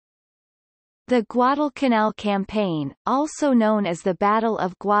The Guadalcanal Campaign, also known as the Battle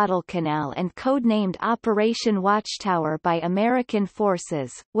of Guadalcanal and codenamed Operation Watchtower by American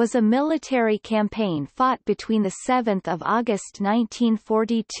forces, was a military campaign fought between 7 August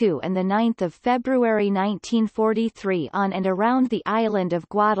 1942 and 9 February 1943 on and around the island of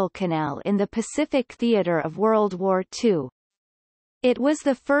Guadalcanal in the Pacific theater of World War II. It was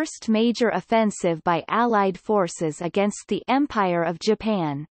the first major offensive by Allied forces against the Empire of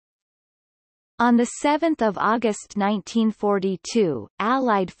Japan. On 7 August 1942,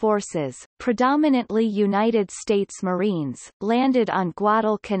 Allied forces, predominantly United States Marines, landed on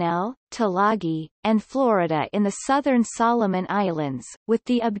Guadalcanal, Tulagi, and Florida in the southern Solomon Islands, with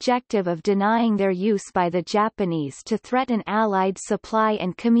the objective of denying their use by the Japanese to threaten Allied supply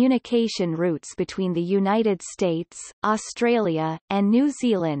and communication routes between the United States, Australia, and New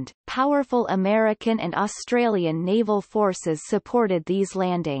Zealand. Powerful American and Australian naval forces supported these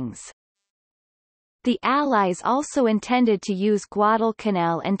landings. The Allies also intended to use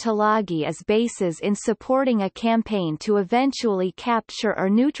Guadalcanal and Tulagi as bases in supporting a campaign to eventually capture or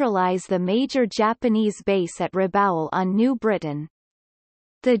neutralize the major Japanese base at Rabaul on New Britain.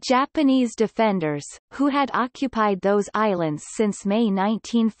 The Japanese defenders, who had occupied those islands since May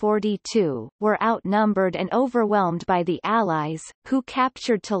 1942, were outnumbered and overwhelmed by the Allies, who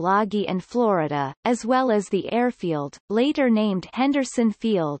captured Tulagi and Florida, as well as the airfield, later named Henderson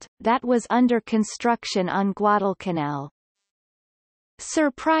Field, that was under construction on Guadalcanal.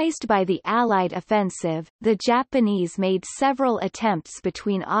 Surprised by the Allied offensive, the Japanese made several attempts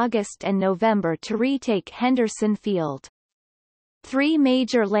between August and November to retake Henderson Field. 3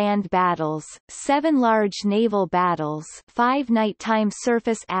 major land battles, 7 large naval battles, 5 nighttime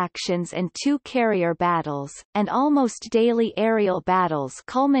surface actions and 2 carrier battles, and almost daily aerial battles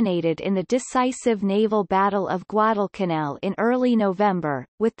culminated in the decisive naval Battle of Guadalcanal in early November,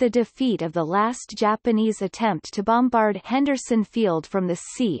 with the defeat of the last Japanese attempt to bombard Henderson Field from the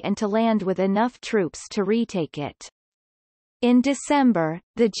sea and to land with enough troops to retake it. In December,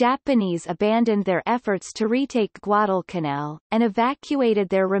 the Japanese abandoned their efforts to retake Guadalcanal, and evacuated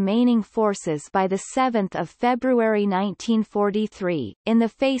their remaining forces by 7 February 1943, in the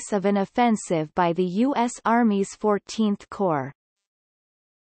face of an offensive by the U.S. Army's 14th Corps.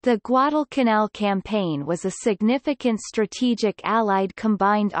 The Guadalcanal Campaign was a significant strategic Allied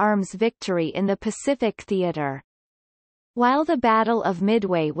combined arms victory in the Pacific theater. While the Battle of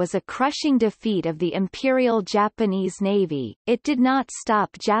Midway was a crushing defeat of the Imperial Japanese Navy, it did not stop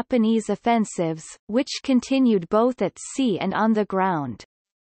Japanese offensives, which continued both at sea and on the ground.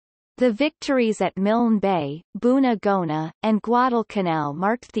 The victories at Milne Bay, Bunagona, and Guadalcanal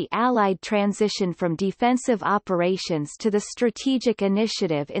marked the Allied transition from defensive operations to the strategic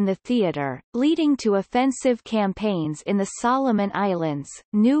initiative in the theater, leading to offensive campaigns in the Solomon Islands,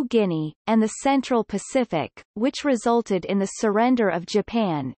 New Guinea, and the Central Pacific, which resulted in the surrender of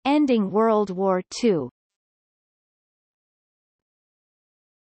Japan, ending World War II.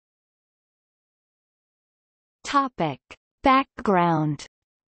 Topic. Background.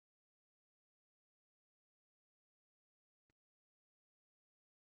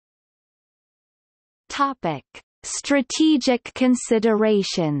 Topic: Strategic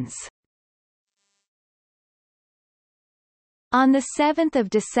considerations. On 7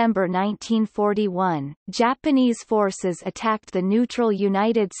 December 1941, Japanese forces attacked the neutral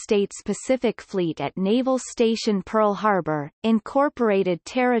United States Pacific Fleet at Naval Station Pearl Harbor, Incorporated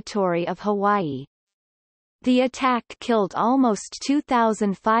Territory of Hawaii. The attack killed almost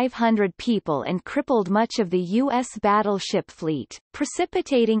 2,500 people and crippled much of the U.S. battleship fleet,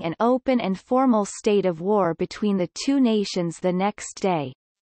 precipitating an open and formal state of war between the two nations the next day.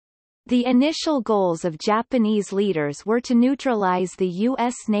 The initial goals of Japanese leaders were to neutralize the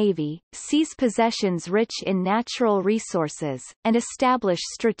U.S. Navy, seize possessions rich in natural resources, and establish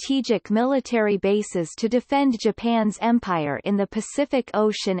strategic military bases to defend Japan's empire in the Pacific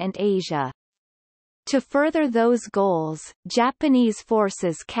Ocean and Asia. To further those goals, Japanese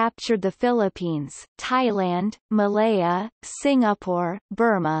forces captured the Philippines, Thailand, Malaya, Singapore,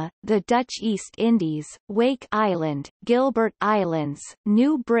 Burma, the Dutch East Indies, Wake Island, Gilbert Islands,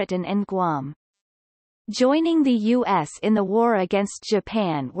 New Britain and Guam. Joining the U.S. in the war against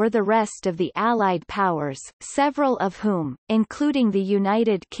Japan were the rest of the Allied powers, several of whom, including the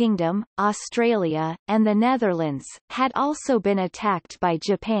United Kingdom, Australia, and the Netherlands, had also been attacked by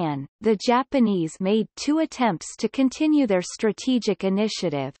Japan. The Japanese made 2 attempts to continue their strategic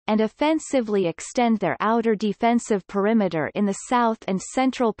initiative, and offensively extend their outer defensive perimeter in the South and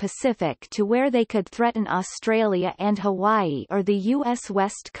Central Pacific to where they could threaten Australia and Hawaii or the U.S.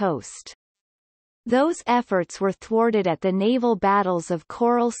 West Coast. Those efforts were thwarted at the naval battles of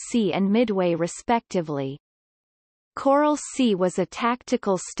Coral Sea and Midway respectively. Coral Sea was a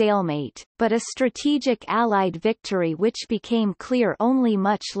tactical stalemate, but a strategic Allied victory which became clear only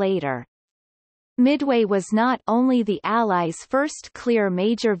much later. Midway was not only the Allies' first clear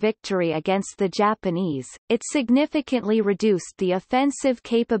major victory against the Japanese, it significantly reduced the offensive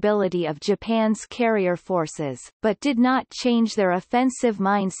capability of Japan's carrier forces, but did not change their offensive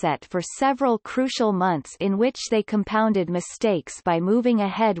mindset for several crucial months in which they compounded mistakes by moving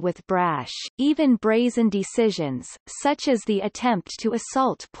ahead with brash, even brazen decisions, such as the attempt to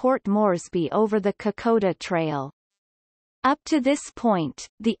assault Port Moresby over the Kokoda Trail. Up to this point,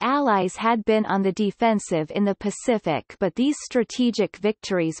 the Allies had been on the defensive in the Pacific, but these strategic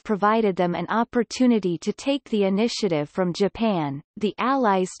victories provided them an opportunity to take the initiative from Japan. The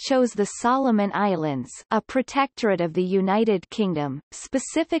Allies chose the Solomon Islands, a protectorate of the United Kingdom,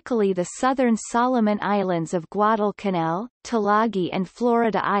 specifically the southern Solomon Islands of Guadalcanal, Tulagi and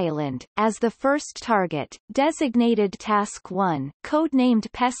Florida Island, as the first target, designated Task 1,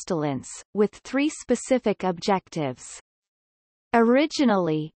 codenamed Pestilence, with 3 specific objectives.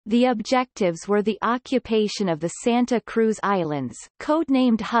 Originally, the objectives were the occupation of the Santa Cruz Islands,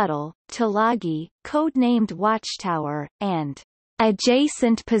 codenamed Huddle, Tulagi, codenamed Watchtower, and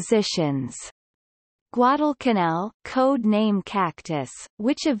adjacent positions. Guadalcanal, code name Cactus,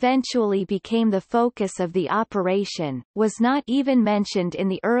 which eventually became the focus of the operation, was not even mentioned in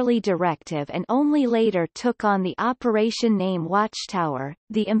the early directive and only later took on the operation name Watchtower.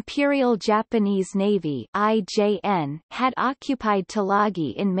 The Imperial Japanese Navy (IJN) had occupied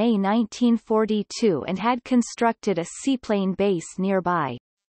Tulagi in May 1942 and had constructed a seaplane base nearby.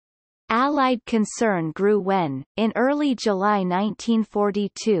 Allied concern grew when, in early July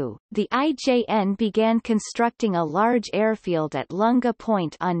 1942, the IJN began constructing a large airfield at Lunga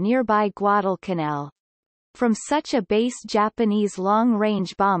Point on nearby Guadalcanal. From such a base, Japanese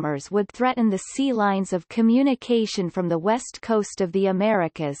long-range bombers would threaten the sea lines of communication from the west coast of the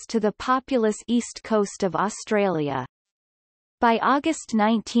Americas to the populous east coast of Australia. By August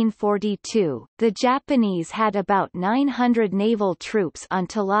 1942, the Japanese had about 900 naval troops on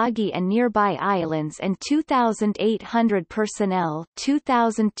Tulagi and nearby islands and 2,800 personnel,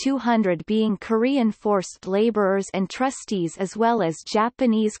 2,200 being Korean forced laborers and trustees as well as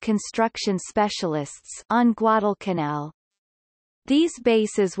Japanese construction specialists, on Guadalcanal. These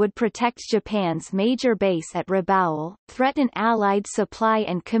bases would protect Japan's major base at Rabaul, threaten Allied supply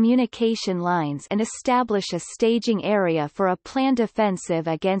and communication lines and establish a staging area for a planned offensive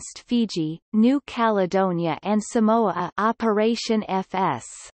against Fiji, New Caledonia and Samoa, Operation FS.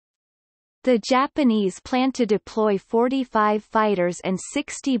 The Japanese planned to deploy 45 fighters and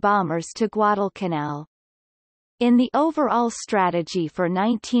 60 bombers to Guadalcanal. In the overall strategy for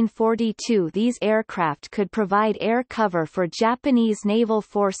 1942, these aircraft could provide air cover for Japanese naval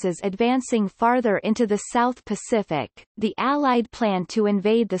forces advancing farther into the South Pacific. The Allied plan to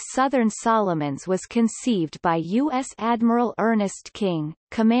invade the Southern Solomons was conceived by U.S. Admiral Ernest King,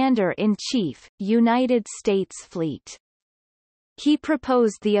 Commander-in-Chief, United States Fleet. He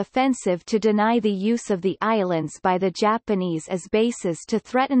proposed the offensive to deny the use of the islands by the Japanese as bases to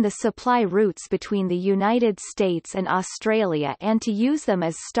threaten the supply routes between the United States and Australia and to use them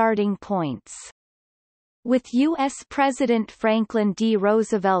as starting points. With U.S. President Franklin D.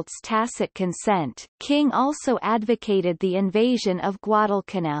 Roosevelt's tacit consent, King also advocated the invasion of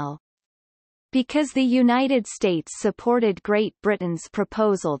Guadalcanal. Because the United States supported Great Britain's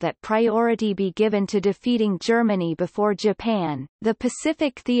proposal that priority be given to defeating Germany before Japan, the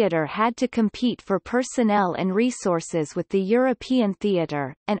Pacific Theater had to compete for personnel and resources with the European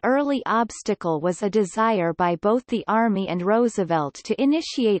theater. An early obstacle was a desire by both the Army and Roosevelt to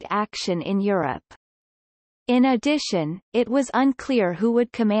initiate action in Europe. In addition, it was unclear who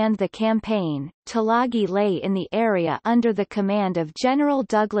would command the campaign. Tulagi lay in the area under the command of General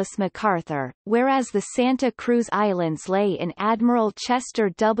Douglas MacArthur, whereas the Santa Cruz Islands lay in Admiral Chester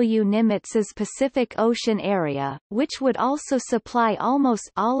W. Nimitz's Pacific Ocean area, which would also supply almost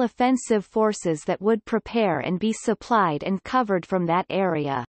all offensive forces that would prepare and be supplied and covered from that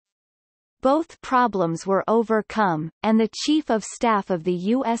area. Both problems were overcome, and the Chief of Staff of the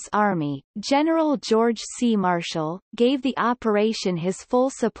U.S. Army, General George C. Marshall, gave the operation his full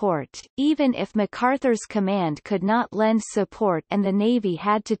support, even if MacArthur's command could not lend support and the Navy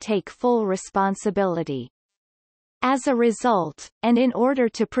had to take full responsibility. As a result, and in order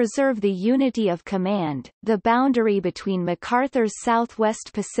to preserve the unity of command, the boundary between MacArthur's Southwest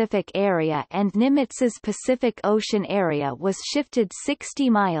Pacific area and Nimitz's Pacific Ocean area was shifted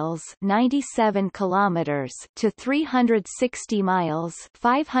 60 miles (97 kilometers) to 360 miles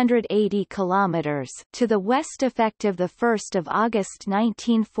 (580 kilometers) to the west effective 1 August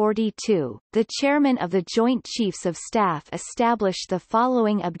 1942. The chairman of the Joint Chiefs of Staff established the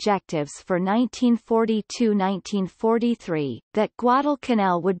following objectives for 1942-1943: that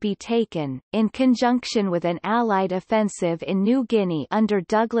Guadalcanal would be taken, in conjunction with an Allied offensive in New Guinea under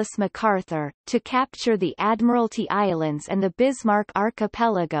Douglas MacArthur, to capture the Admiralty Islands and the Bismarck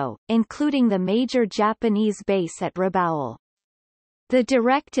Archipelago, including the major Japanese base at Rabaul. The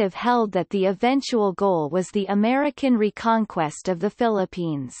directive held that the eventual goal was the American reconquest of the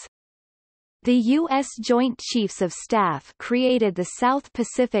Philippines. The U.S. Joint Chiefs of Staff created the South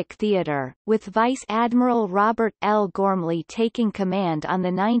Pacific Theater, with Vice Admiral Robert L. Gormley taking command on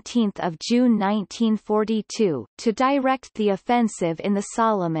 19 June 1942, to direct the offensive in the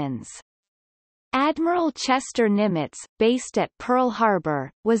Solomons. Admiral Chester Nimitz, based at Pearl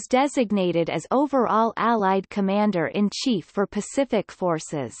Harbor, was designated as overall Allied Commander-in-Chief for Pacific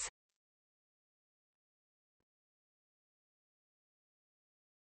Forces.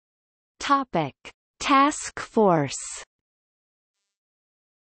 Topic: Task Force.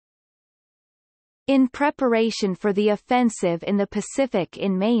 In preparation for the offensive in the Pacific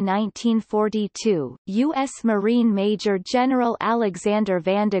in May 1942, U.S. Marine Major General Alexander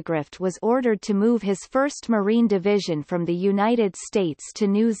Vandegrift was ordered to move his 1st Marine Division from the United States to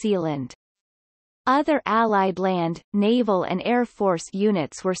New Zealand. Other Allied land, naval and air force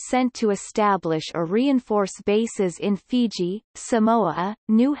units were sent to establish or reinforce bases in Fiji, Samoa,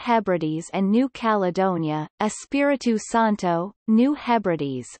 New Hebrides and New Caledonia. Espiritu Santo, New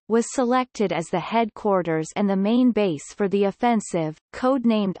Hebrides, was selected as the headquarters and the main base for the offensive,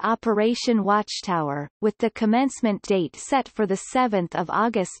 codenamed Operation Watchtower, with the commencement date set for 7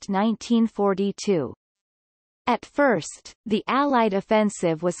 August 1942. At first, the Allied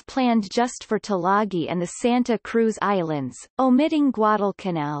offensive was planned just for Tulagi and the Santa Cruz Islands, omitting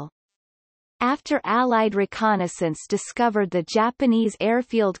Guadalcanal. After Allied reconnaissance discovered the Japanese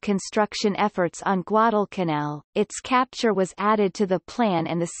airfield construction efforts on Guadalcanal, its capture was added to the plan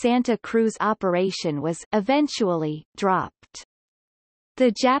and the Santa Cruz operation was eventually dropped. The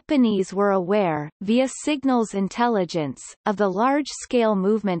Japanese were aware, via signals intelligence, of the large-scale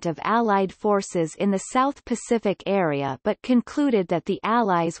movement of Allied forces in the South Pacific area but concluded that the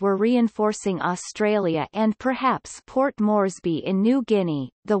Allies were reinforcing Australia and perhaps Port Moresby in New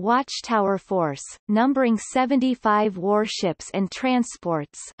Guinea. The Watchtower Force, numbering 75 warships and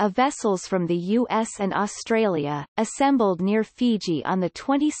transports of vessels from the U.S. and Australia, assembled near Fiji on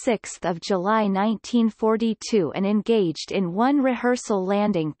 26 July 1942 and engaged in one rehearsal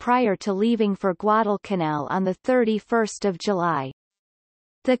landing prior to leaving for Guadalcanal on 31 July.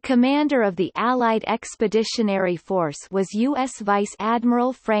 The commander of the Allied Expeditionary Force was U.S. Vice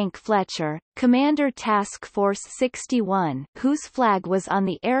Admiral Frank Fletcher, Commander Task Force 61, whose flag was on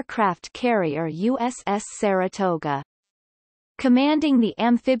the aircraft carrier USS Saratoga. Commanding the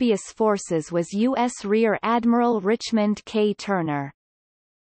amphibious forces was U.S. Rear Admiral Richmond K. Turner.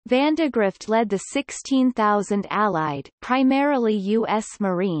 Vandegrift led the 16,000 Allied, primarily U.S.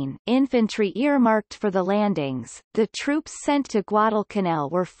 Marine, infantry earmarked for the landings. The troops sent to Guadalcanal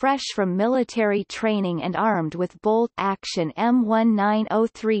were fresh from military training and armed with bolt-action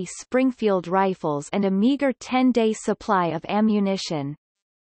M1903 Springfield rifles and a meager 10-day supply of ammunition.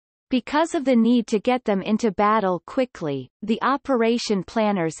 Because of the need to get them into battle quickly, the operation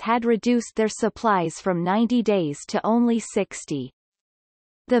planners had reduced their supplies from 90 days to only 60.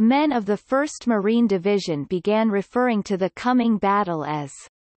 The men of the 1st Marine Division began referring to the coming battle as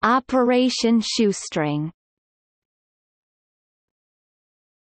Operation Shoestring.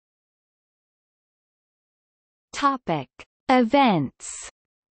 Topic: Events.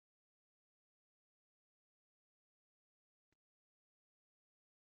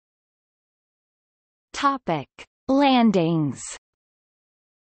 Topic: Landings.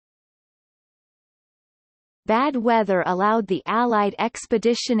 Bad weather allowed the Allied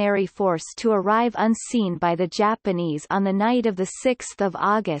Expeditionary Force to arrive unseen by the Japanese on the night of 6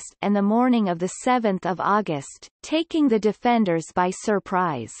 August and the morning of 7 August, taking the defenders by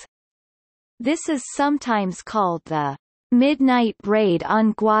surprise. This is sometimes called the Midnight Raid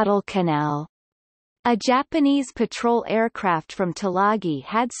on Guadalcanal. A Japanese patrol aircraft from Tulagi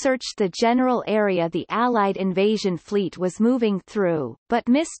had searched the general area the Allied invasion fleet was moving through, but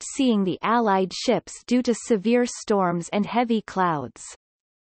missed seeing the Allied ships due to severe storms and heavy clouds.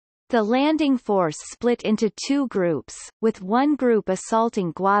 The landing force split into two groups, with one group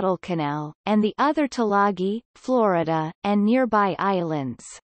assaulting Guadalcanal, and the other Tulagi, Florida, and nearby islands.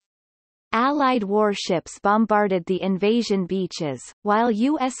 Allied warships bombarded the invasion beaches, while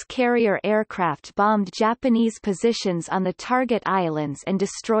U.S. carrier aircraft bombed Japanese positions on the target islands and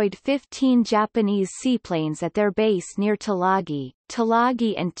destroyed 15 Japanese seaplanes at their base near Tulagi.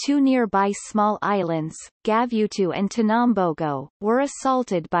 Tulagi and two nearby small islands, Gavutu and Tanambogo, were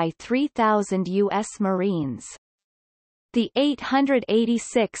assaulted by 3,000 U.S. Marines. The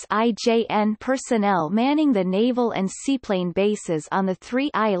 886 IJN personnel manning the naval and seaplane bases on the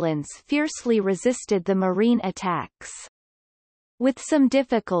three islands fiercely resisted the Marine attacks. With some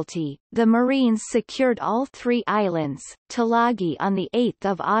difficulty, the Marines secured all three islands, Tulagi on 8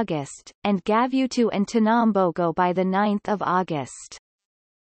 August, and Gavutu and Tanambogo by 9 August.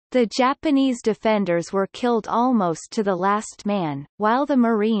 The Japanese defenders were killed almost to the last man, while the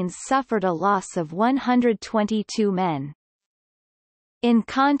Marines suffered a loss of 122 men. In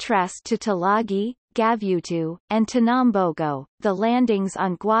contrast to Tulagi, Gavutu, and Tanambogo, the landings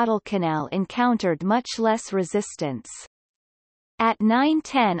on Guadalcanal encountered much less resistance. At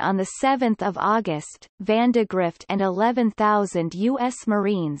 9:10 on 7 August, Vandegrift and 11,000 U.S.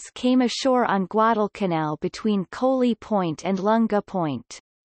 Marines came ashore on Guadalcanal between Coley Point and Lunga Point.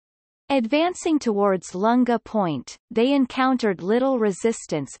 Advancing towards Lunga Point, they encountered little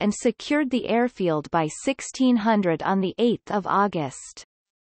resistance and secured the airfield by 1600 on 8 August.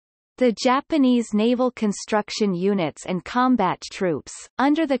 The Japanese naval construction units and combat troops,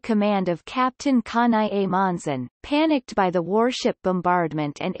 under the command of Captain Kanae Monzon, panicked by the warship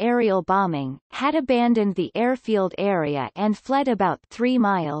bombardment and aerial bombing, had abandoned the airfield area and fled about 3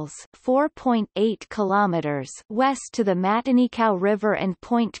 miles (4.8 kilometers) west to the Matanikau River and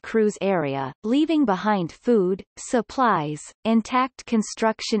Point Cruz area, leaving behind food, supplies, intact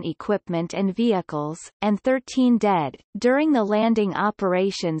construction equipment and vehicles, and 13 dead. During the landing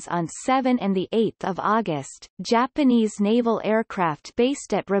operations on 7 and 8 August, Japanese naval aircraft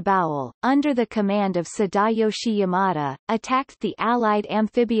based at Rabaul, under the command of Sadayoshi Yamada, attacked the Allied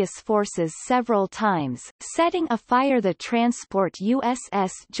amphibious forces several times, setting afire the transport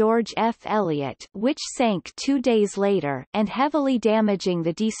USS George F. Elliott, which sank 2 days later, and heavily damaging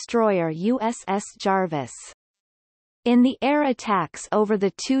the destroyer USS Jarvis. In the air attacks over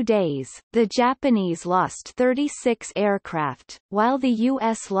the 2 days, the Japanese lost 36 aircraft, while the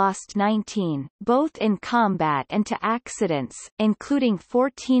U.S. lost 19, both in combat and to accidents, including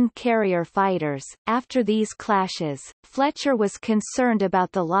 14 carrier fighters. After these clashes, Fletcher was concerned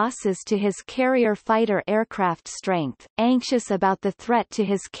about the losses to his carrier fighter aircraft strength, anxious about the threat to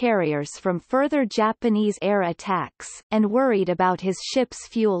his carriers from further Japanese air attacks, and worried about his ship's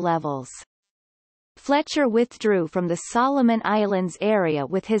fuel levels. Fletcher withdrew from the Solomon Islands area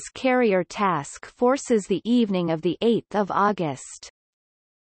with his carrier task forces the evening of 8 August.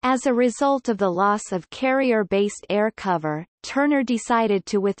 As a result of the loss of carrier-based air cover, Turner decided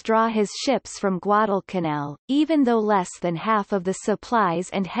to withdraw his ships from Guadalcanal, even though less than half of the supplies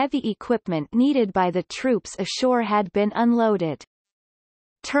and heavy equipment needed by the troops ashore had been unloaded.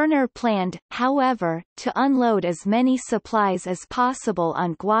 Turner planned, however, to unload as many supplies as possible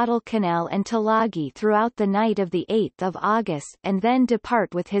on Guadalcanal and Tulagi throughout the night of 8 August and then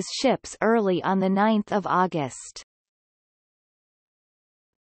depart with his ships early on 9 August.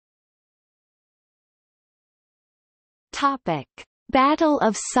 Topic: Battle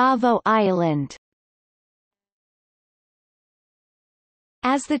of Savo Island.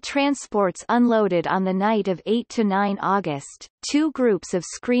 As the transports unloaded on the night of 8 to 9 August, two groups of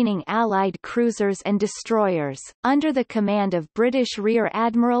screening Allied cruisers and destroyers, under the command of British Rear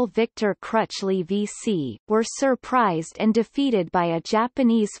Admiral Victor Crutchley VC, were surprised and defeated by a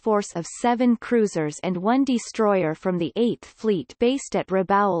Japanese force of 7 cruisers and 1 destroyer from the 8th Fleet based at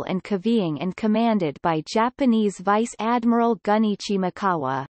Rabaul and Kavieng and commanded by Japanese Vice Admiral Gunichi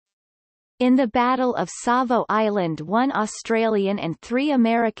Mikawa. In the Battle of Savo Island 1 Australian and 3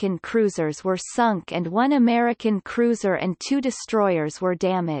 American cruisers were sunk and 1 American cruiser and 2 destroyers were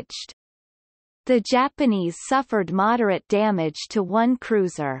damaged. The Japanese suffered moderate damage to 1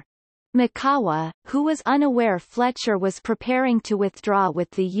 cruiser. Mikawa, who was unaware Fletcher was preparing to withdraw with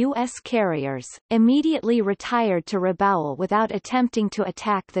the U.S. carriers, immediately retired to Rabaul without attempting to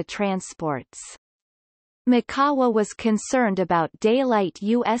attack the transports. Mikawa was concerned about daylight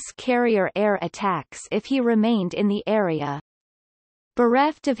U.S. carrier air attacks if he remained in the area.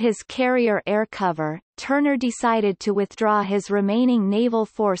 Bereft of his carrier air cover, Turner decided to withdraw his remaining naval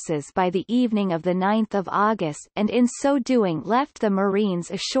forces by the evening of 9 August and in so doing left the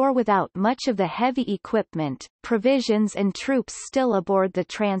Marines ashore without much of the heavy equipment, provisions and troops still aboard the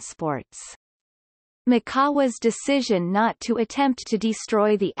transports. Mikawa's decision not to attempt to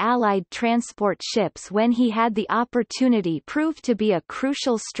destroy the Allied transport ships when he had the opportunity proved to be a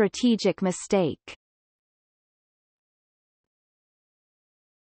crucial strategic mistake.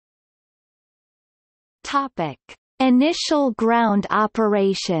 Topic: Initial ground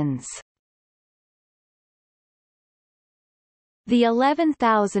operations. The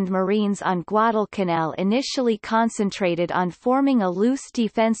 11,000 Marines on Guadalcanal initially concentrated on forming a loose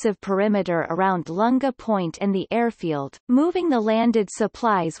defensive perimeter around Lunga Point and the airfield, moving the landed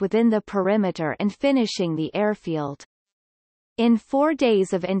supplies within the perimeter and finishing the airfield. In 4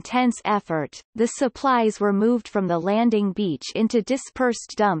 days of intense effort, the supplies were moved from the landing beach into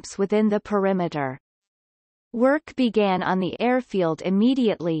dispersed dumps within the perimeter. Work began on the airfield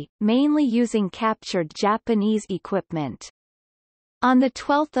immediately, mainly using captured Japanese equipment. On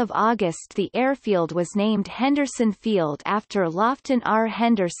 12 August the airfield was named Henderson Field after Lofton R.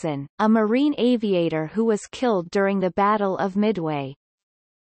 Henderson, a Marine aviator who was killed during the Battle of Midway.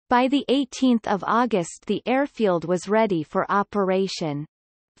 By 18 August the airfield was ready for operation.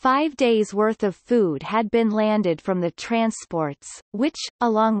 5 days' worth of food had been landed from the transports, which,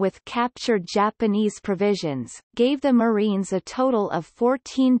 along with captured Japanese provisions, gave the Marines a total of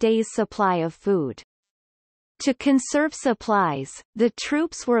 14 days' supply of food. To conserve supplies, the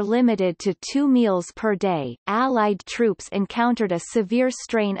troops were limited to 2 meals per day. Allied troops encountered a severe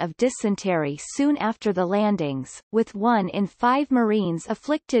strain of dysentery soon after the landings, with 1 in 5 Marines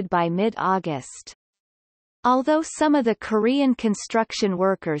afflicted by mid-August. Although some of the Korean construction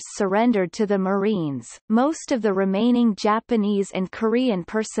workers surrendered to the Marines, most of the remaining Japanese and Korean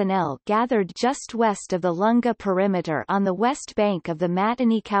personnel gathered just west of the Lunga perimeter on the west bank of the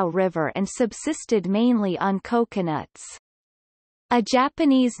Matanikau River and subsisted mainly on coconuts. A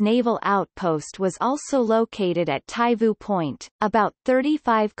Japanese naval outpost was also located at Taivu Point, about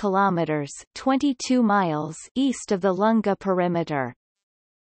 35 kilometers (22 miles) east of the Lunga perimeter.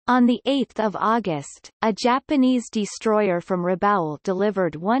 On 8 August, a Japanese destroyer from Rabaul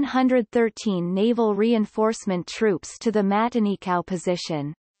delivered 113 naval reinforcement troops to the Matanikau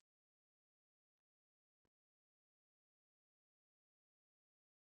position.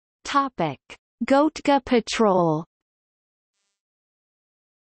 Topic: Goettge Patrol.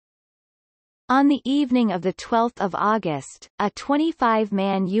 On the evening of 12 August, a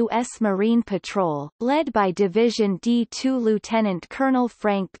 25-man U.S. Marine patrol, led by Division D2 Lieutenant Colonel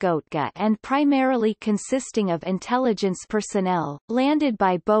Frank Goettge and primarily consisting of intelligence personnel, landed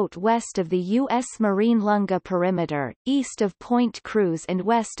by boat west of the U.S. Marine Lunga perimeter, east of Point Cruz and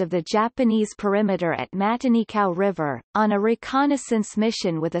west of the Japanese perimeter at Matanikau River, on a reconnaissance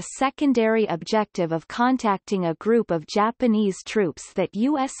mission with a secondary objective of contacting a group of Japanese troops that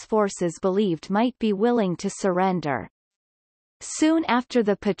U.S. forces believed might be willing to surrender. Soon after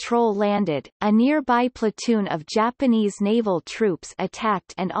the patrol landed, a nearby platoon of Japanese naval troops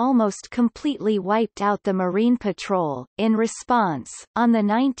attacked and almost completely wiped out the Marine patrol. In response, on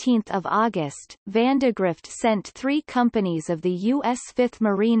 19 August, Vandegrift sent 3 companies of the U.S. 5th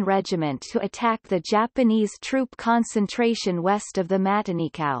Marine Regiment to attack the Japanese troop concentration west of the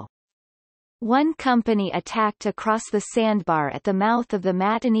Matanikau. One company attacked across the sandbar at the mouth of the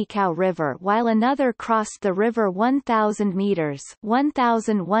Matanikau River while another crossed the river 1,000 meters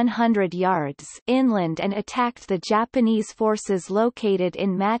 (1,100 yards) inland and attacked the Japanese forces located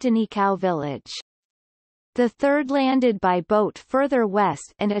in Matanikau village. The third landed by boat further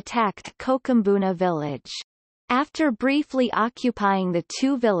west and attacked Kokumbuna village. After briefly occupying the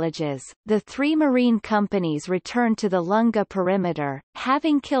 2 villages, the 3 Marine companies returned to the Lunga perimeter,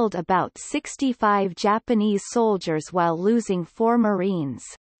 having killed about 65 Japanese soldiers while losing 4 Marines.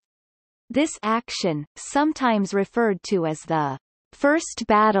 This action, sometimes referred to as the First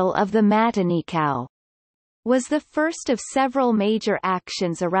Battle of the Matanikau, was the first of several major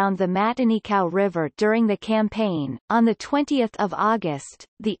actions around the Matanikau River during the campaign. On 20 August,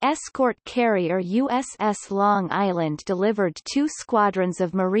 the escort carrier USS Long Island delivered 2 squadrons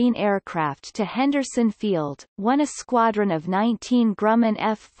of Marine aircraft to Henderson Field, one a squadron of 19 Grumman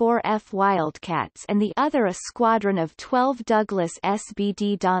F-4F Wildcats and the other a squadron of 12 Douglas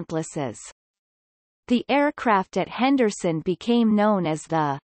SBD Dauntlesses. The aircraft at Henderson became known as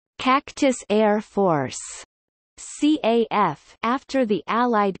the Cactus Air Force (CAF) after the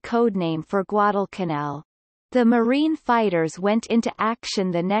Allied codename for Guadalcanal. The Marine fighters went into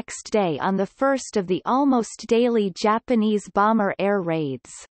action the next day on the first of the almost daily Japanese bomber air raids.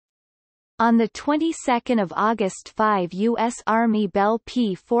 On the 22nd of August, 5 U.S. Army Bell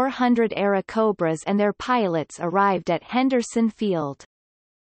P-400 Airacobras and their pilots arrived at Henderson Field.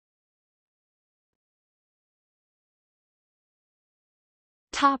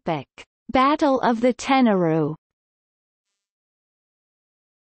 Topic: Battle of the Tenaru.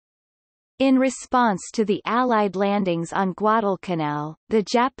 In response to the Allied landings on Guadalcanal, the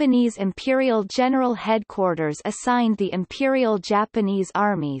Japanese Imperial General Headquarters assigned the Imperial Japanese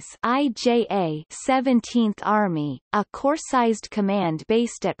Army's IJA 17th Army, a corps-sized command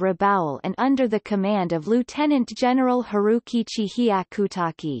based at Rabaul and under the command of Lieutenant General Harukichi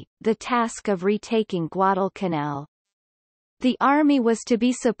Hyakutake, the task of retaking Guadalcanal. The army was to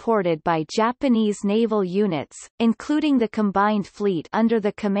be supported by Japanese naval units, including the Combined Fleet under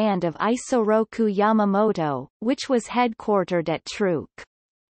the command of Isoroku Yamamoto, which was headquartered at Truk.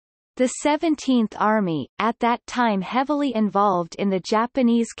 The 17th Army, at that time heavily involved in the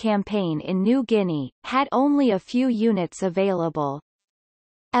Japanese campaign in New Guinea, had only a few units available.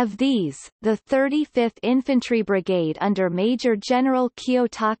 Of these, the 35th Infantry Brigade under Major General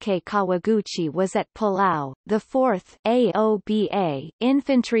Kiyotake Kawaguchi was at Palau, the 4th AOBA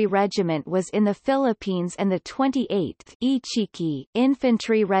Infantry Regiment was in the Philippines and the 28th Ichiki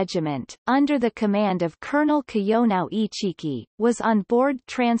Infantry Regiment, under the command of Colonel Kayonao Ichiki, was on board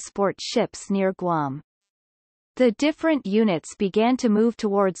transport ships near Guam. The different units began to move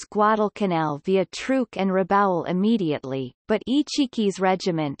towards Guadalcanal via Truk and Rabaul immediately, but Ichiki's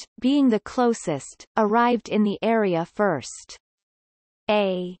regiment, being the closest, arrived in the area first.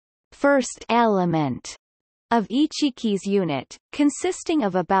 A first element of Ichiki's unit, consisting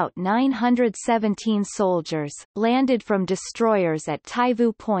of about 917 soldiers, landed from destroyers at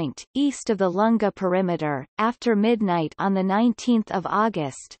Taivu Point, east of the Lunga perimeter, after midnight on 19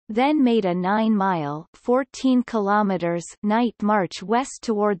 August, then made a 9-mile (14 kilometers) night march west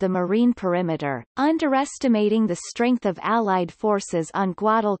toward the marine perimeter. Underestimating the strength of Allied forces on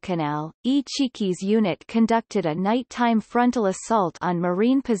Guadalcanal, Ichiki's unit conducted a nighttime frontal assault on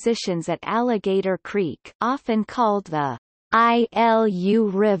marine positions at Alligator Creek, often called the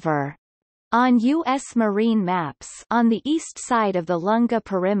Ilu River, on U.S. marine maps, on the east side of the Lunga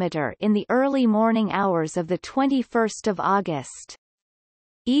perimeter in the early morning hours of 21 August.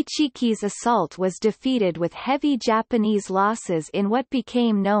 Ichiki's assault was defeated with heavy Japanese losses in what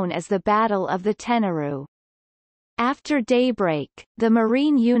became known as the Battle of the Tenaru. After daybreak, the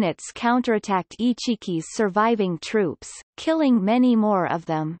marine units counterattacked Ichiki's surviving troops, killing many more of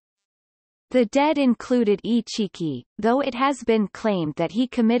them. The dead included Ichiki, though it has been claimed that he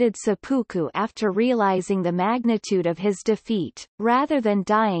committed seppuku after realizing the magnitude of his defeat, rather than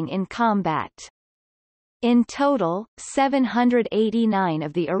dying in combat. In total, 789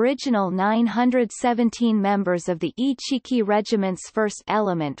 of the original 917 members of the Ichiki Regiment's first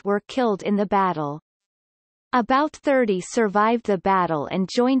element were killed in the battle. About 30 survived the battle and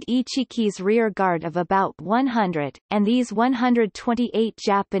joined Ichiki's rearguard of about 100, and these 128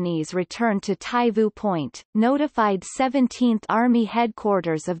 Japanese returned to Taivu Point, notified 17th Army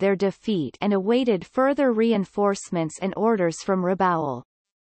headquarters of their defeat and awaited further reinforcements and orders from Rabaul.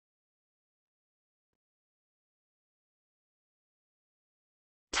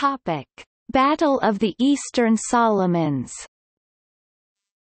 Topic: Battle of the Eastern Solomons.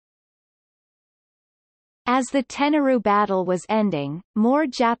 As the Tenaru battle was ending, more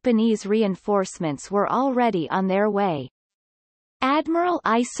Japanese reinforcements were already on their way. Admiral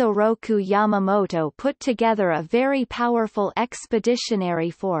Isoroku Yamamoto put together a very powerful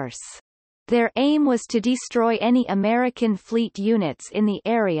expeditionary force. Their aim was to destroy any American fleet units in the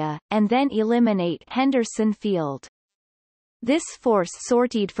area, and then eliminate Henderson Field. This force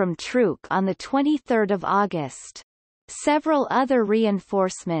sortied from Truk on 23 August. Several other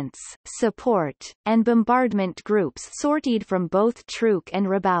reinforcements, support, and bombardment groups sortied from both Truk and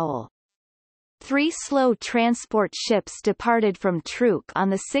Rabaul. 3 slow transport ships departed from Truk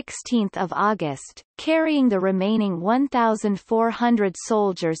on 16 August, carrying the remaining 1,400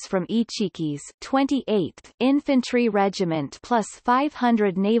 soldiers from Ichiki's 28th Infantry Regiment plus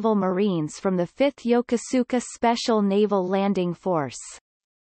 500 naval marines from the 5th Yokosuka Special Naval Landing Force.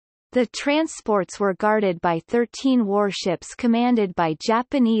 The transports were guarded by 13 warships commanded by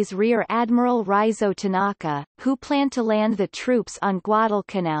Japanese Rear Admiral Raizo Tanaka, who planned to land the troops on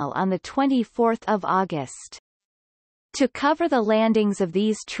Guadalcanal on 24 August. To cover the landings of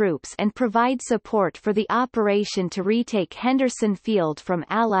these troops and provide support for the operation to retake Henderson Field from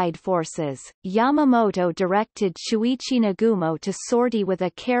Allied forces, Yamamoto directed Shuichi Nagumo to sortie with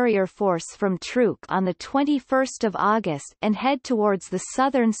a carrier force from Truk on 21 August and head towards the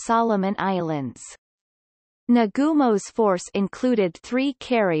southern Solomon Islands. Nagumo's force included 3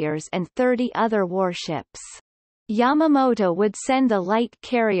 carriers and 30 other warships. Yamamoto would send the light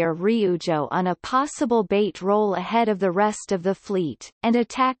carrier Ryujo on a possible bait roll ahead of the rest of the fleet, and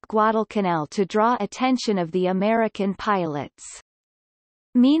attack Guadalcanal to draw attention of the American pilots.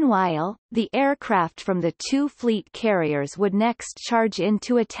 Meanwhile, the aircraft from the 2 fleet carriers would next charge in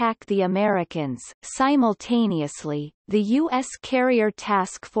to attack the Americans. Simultaneously, the U.S. carrier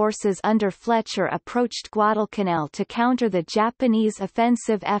task forces under Fletcher approached Guadalcanal to counter the Japanese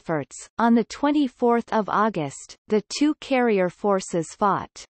offensive efforts. On 24 August, the 2 carrier forces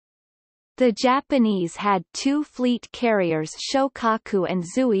fought. The Japanese had 2 fleet carriers Shokaku and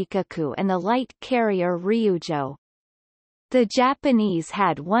Zuikaku and the light carrier Ryujo. The Japanese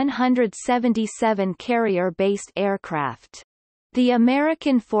had 177 carrier-based aircraft. The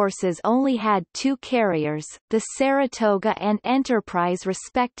American forces only had 2 carriers, the Saratoga and Enterprise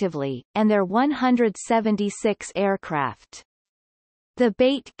respectively, and their 176 aircraft. The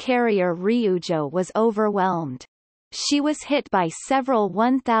bait carrier Ryujo was overwhelmed. She was hit by several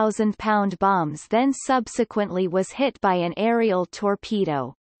 1,000-pound bombs, then subsequently was hit by an aerial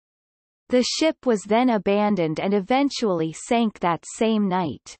torpedo. The ship was then abandoned and eventually sank that same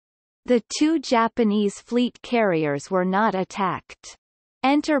night. The 2 Japanese fleet carriers were not attacked.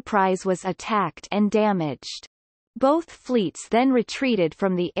 Enterprise was attacked and damaged. Both fleets then retreated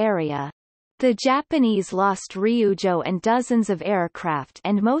from the area. The Japanese lost Ryujo and dozens of aircraft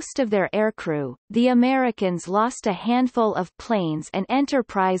and most of their aircrew. The Americans lost a handful of planes and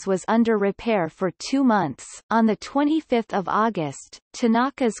Enterprise was under repair for 2 months. On 25 August,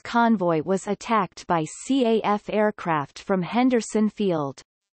 Tanaka's convoy was attacked by CAF aircraft from Henderson Field.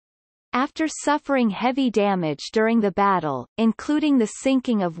 After suffering heavy damage during the battle, including the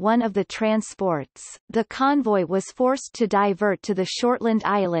sinking of one of the transports, the convoy was forced to divert to the Shortland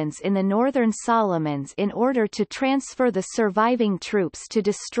Islands in the Northern Solomons in order to transfer the surviving troops to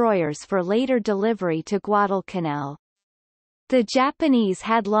destroyers for later delivery to Guadalcanal. The Japanese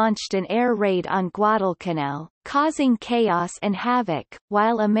had launched an air raid on Guadalcanal, causing chaos and havoc,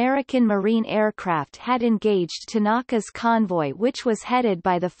 while American Marine aircraft had engaged Tanaka's convoy, which was headed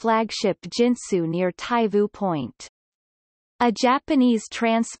by the flagship Jinsu near Taivu Point. A Japanese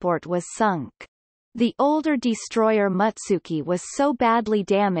transport was sunk. The older destroyer Mutsuki was so badly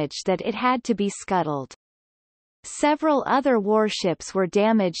damaged that it had to be scuttled. Several other warships were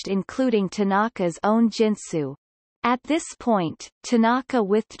damaged, including Tanaka's own Jinsu. At this point, Tanaka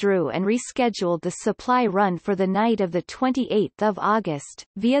withdrew and rescheduled the supply run for the night of 28 August,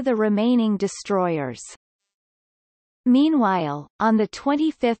 via the remaining destroyers. Meanwhile, on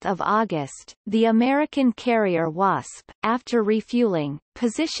 25 August, the American carrier Wasp, after refueling,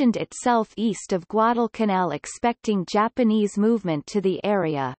 positioned itself east of Guadalcanal expecting Japanese movement to the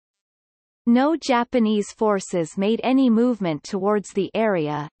area. No Japanese forces made any movement towards the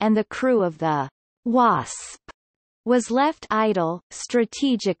area, and the crew of the Wasp was left idle.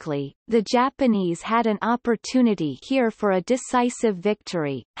 Strategically, the Japanese had an opportunity here for a decisive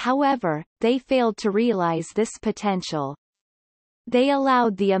victory, however, they failed to realize this potential. They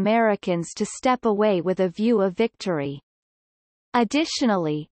allowed the Americans to step away with a view of victory.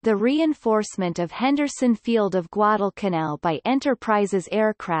 Additionally, the reinforcement of Henderson Field of Guadalcanal by Enterprise's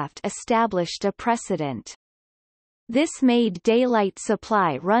aircraft established a precedent. This made daylight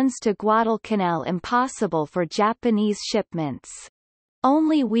supply runs to Guadalcanal impossible for Japanese shipments.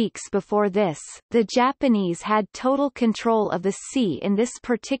 Only weeks before this, the Japanese had total control of the sea in this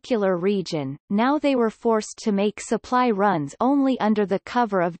particular region. Now they were forced to make supply runs only under the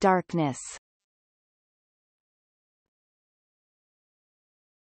cover of darkness.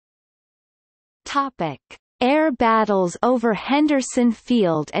 Topic: Air battles over Henderson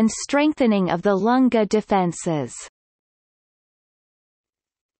Field and strengthening of the Lunga defences.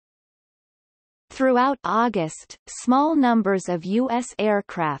 Throughout August, small numbers of U.S.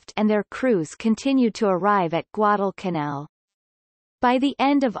 aircraft and their crews continued to arrive at Guadalcanal. By the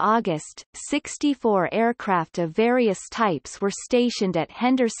end of August, 64 aircraft of various types were stationed at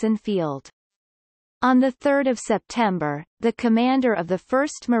Henderson Field. On 3 September, the commander of the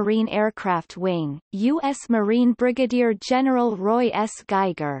 1st Marine Aircraft Wing, U.S. Marine Brigadier General Roy S.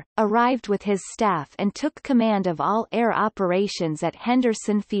 Geiger, arrived with his staff and took command of all air operations at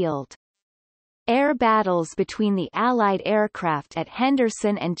Henderson Field. Air battles between the Allied aircraft at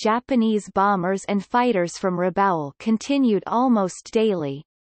Henderson and Japanese bombers and fighters from Rabaul continued almost daily.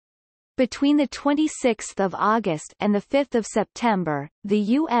 Between the 26th of August and the 5th of September, the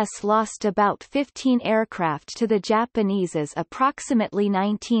U.S. lost about 15 aircraft to the Japanese's approximately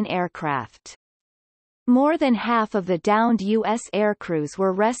 19 aircraft. More than half of the downed U.S. aircrews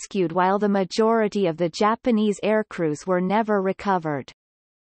were rescued while the majority of the Japanese aircrews were never recovered.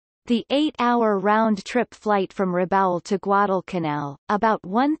 The 8-hour round-trip flight from Rabaul to Guadalcanal, about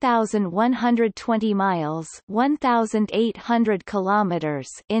 1,120 miles (1,800 kilometers)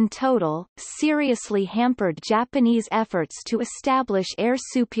 in total, seriously hampered Japanese efforts to establish air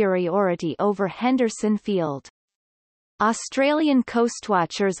superiority over Henderson Field. Australian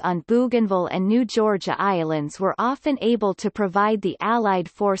coastwatchers on Bougainville and New Georgia Islands were often able to provide the Allied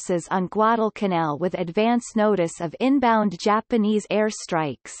forces on Guadalcanal with advance notice of inbound Japanese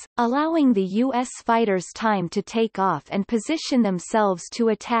airstrikes, allowing the U.S. fighters time to take off and position themselves to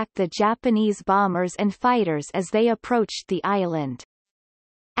attack the Japanese bombers and fighters as they approached the island.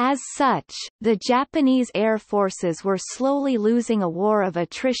 As such, the Japanese air forces were slowly losing a war of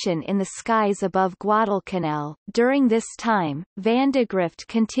attrition in the skies above Guadalcanal. During this time, Vandegrift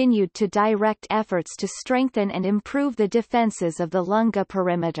continued to direct efforts to strengthen and improve the defences of the Lunga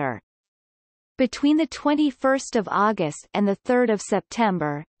perimeter. Between the 21st of August and the 3rd of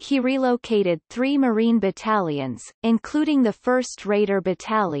September, he relocated 3 Marine battalions, including the 1st Raider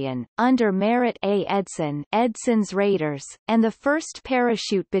Battalion, under Merritt A. Edson, Edson's Raiders, and the 1st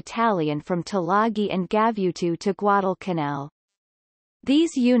Parachute Battalion from Tulagi and Gavutu to Guadalcanal.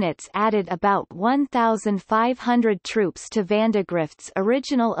 These units added about 1,500 troops to Vandegrift's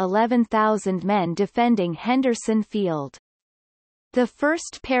original 11,000 men defending Henderson Field. The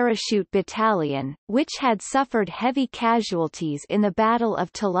 1st Parachute Battalion, which had suffered heavy casualties in the Battle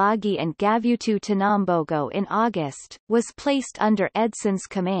of Tulagi and Gavutu-Tanambogo in August, was placed under Edson's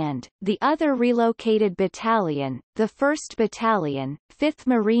command. The other relocated battalion, the 1st Battalion, 5th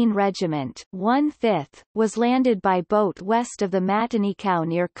Marine Regiment 1/5, was landed by boat west of the Matanikau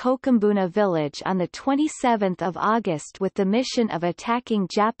near Kokumbuna village on 27 August with the mission of attacking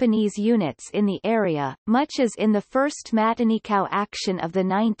Japanese units in the area, much as in the 1st Matanikau action of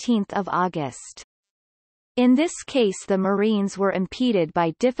 19 August. In this case the Marines were impeded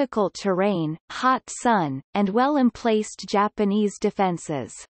by difficult terrain, hot sun, and well-emplaced Japanese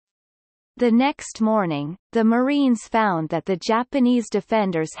defenses. The next morning, the Marines found that the Japanese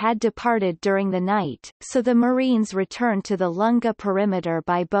defenders had departed during the night, so the Marines returned to the Lunga perimeter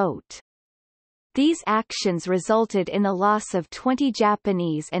by boat. These actions resulted in the loss of 20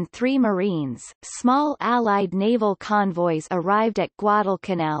 Japanese and 3 Marines. Small Allied naval convoys arrived at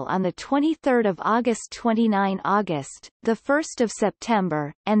Guadalcanal on 23 August, 29 August, 1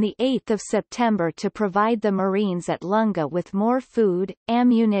 September, and 8 September to provide the Marines at Lunga with more food,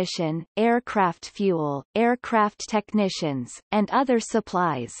 ammunition, aircraft fuel, aircraft technicians, and other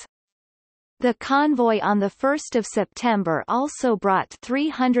supplies. The convoy on 1 September also brought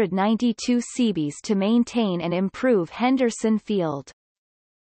 392 Seabees to maintain and improve Henderson Field.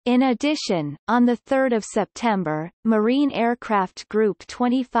 In addition, on 3 September, Marine Aircraft Group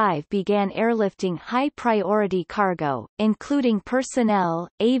 25 began airlifting high-priority cargo, including personnel,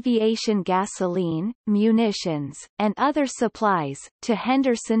 aviation gasoline, munitions, and other supplies, to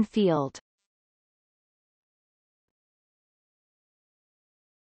Henderson Field.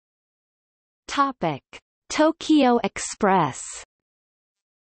 Topic: Tokyo Express.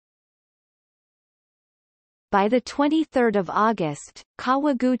 By 23 August,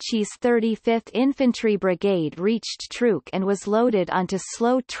 Kawaguchi's 35th Infantry Brigade reached Truk and was loaded onto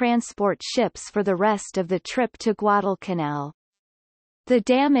slow transport ships for the rest of the trip to Guadalcanal. The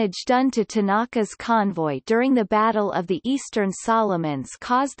damage done to Tanaka's convoy during the Battle of the Eastern Solomons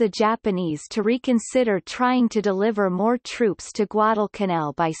caused the Japanese to reconsider trying to deliver more troops to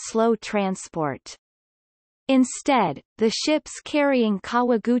Guadalcanal by slow transport. Instead, the ships carrying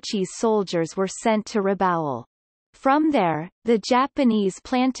Kawaguchi's soldiers were sent to Rabaul. From there, the Japanese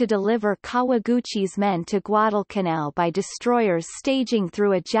planned to deliver Kawaguchi's men to Guadalcanal by destroyers staging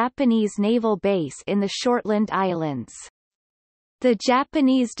through a Japanese naval base in the Shortland Islands. The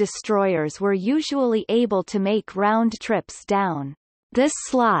Japanese destroyers were usually able to make round trips down the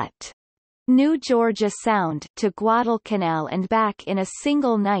slot, New Georgia Sound, to Guadalcanal and back in a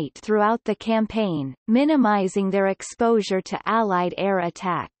single night throughout the campaign, minimizing their exposure to Allied air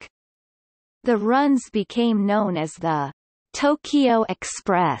attack. The runs became known as the Tokyo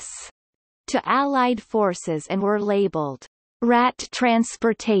Express to Allied forces and were labeled rat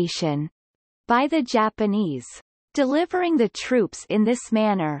transportation by the Japanese. Delivering the troops in this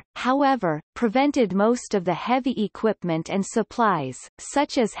manner, however, prevented most of the heavy equipment and supplies,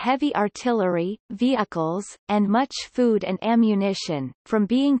 such as heavy artillery, vehicles, and much food and ammunition, from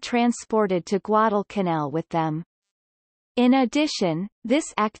being transported to Guadalcanal with them. In addition,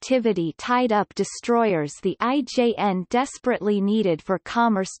 this activity tied up destroyers the IJN desperately needed for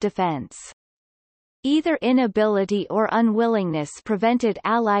commerce defense. Either inability or unwillingness prevented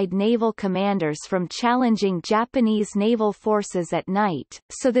Allied naval commanders from challenging Japanese naval forces at night,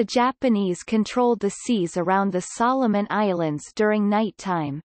 so the Japanese controlled the seas around the Solomon Islands during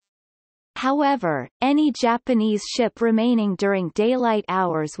nighttime. However, any Japanese ship remaining during daylight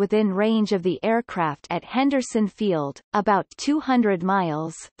hours within range of the aircraft at Henderson Field, about 200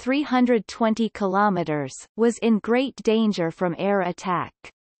 miles (320 kilometers), was in great danger from air attack.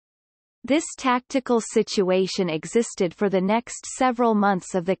 This tactical situation existed for the next several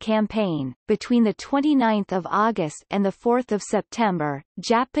months of the campaign. Between the 29th of August and the 4th of September,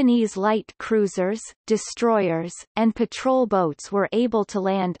 Japanese light cruisers, destroyers, and patrol boats were able to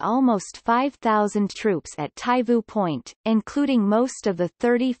land almost 5,000 troops at Taivu Point, including most of the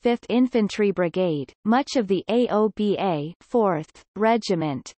 35th Infantry Brigade, much of the AOBA 4th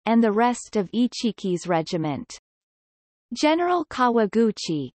Regiment, and the rest of Ichiki's regiment. General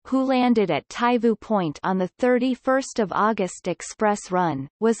Kawaguchi, who landed at Taivu Point on the 31st of August express run,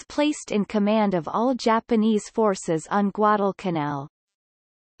 was placed in command of all Japanese forces on Guadalcanal.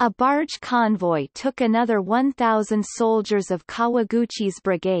 A barge convoy took another 1,000 soldiers of Kawaguchi's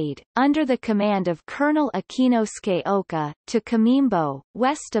brigade, under the command of Colonel Akinosuke Oka, to Kamimbo,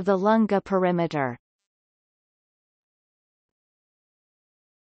 west of the Lunga perimeter.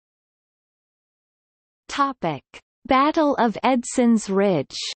 Topic: Battle of Edson's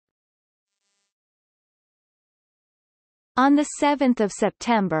Ridge. On 7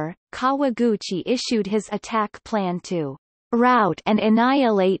 September, Kawaguchi issued his attack plan to rout and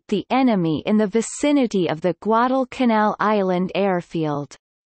annihilate the enemy in the vicinity of the Guadalcanal Island airfield.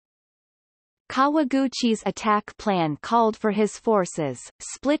 Kawaguchi's attack plan called for his forces,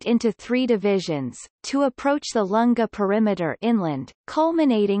 split into 3 divisions, to approach the Lunga perimeter inland,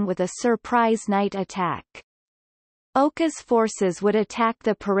 culminating with a surprise night attack. Oka's forces would attack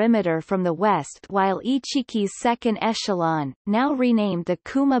the perimeter from the west while Ichiki's second echelon, now renamed the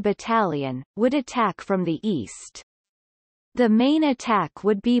Kuma Battalion, would attack from the east. The main attack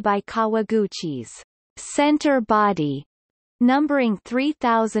would be by Kawaguchi's center body, numbering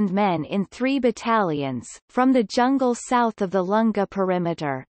 3,000 men in 3 battalions, from the jungle south of the Lunga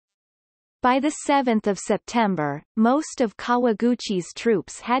perimeter. By 7 September, most of Kawaguchi's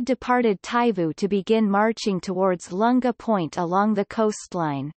troops had departed Taivu to begin marching towards Lunga Point along the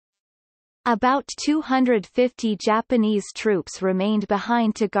coastline. About 250 Japanese troops remained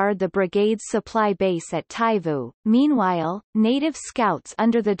behind to guard the brigade's supply base at Taivu. Meanwhile, native scouts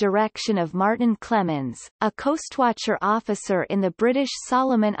under the direction of Martin Clemens, a coastwatcher officer in the British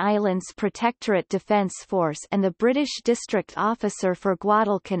Solomon Islands Protectorate Defence Force and the British District Officer for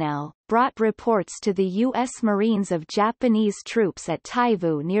Guadalcanal, brought reports to the U.S. Marines of Japanese troops at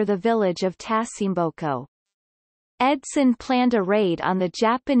Taivu near the village of Tassafaronga. Edson planned a raid on the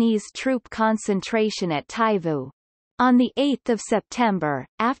Japanese troop concentration at Taivu. On 8 September,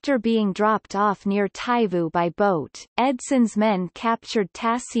 after being dropped off near Taivu by boat, Edson's men captured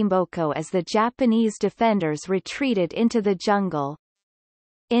Tassafaronga as the Japanese defenders retreated into the jungle.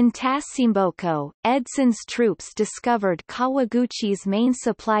 In Tassafaronga, Edson's troops discovered Kawaguchi's main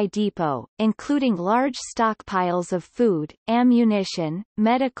supply depot, including large stockpiles of food, ammunition,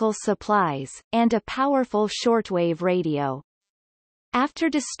 medical supplies, and a powerful shortwave radio. After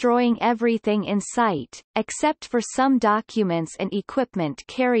destroying everything in sight, except for some documents and equipment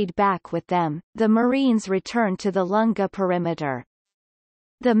carried back with them, the Marines returned to the Lunga perimeter.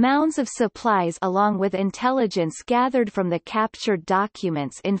 The mounds of supplies along with intelligence gathered from the captured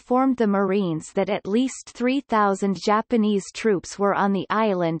documents informed the Marines that at least 3,000 Japanese troops were on the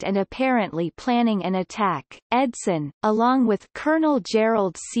island and apparently planning an attack. Edson, along with Colonel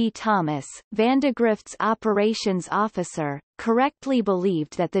Gerald C. Thomas, Vandegrift's operations officer, correctly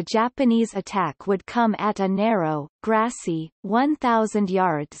believed that the Japanese attack would come at a narrow, grassy, 1,000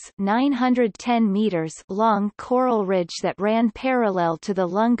 yards (910 meters) long coral ridge that ran parallel to the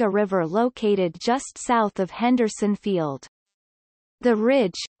Lunga River located just south of Henderson Field. The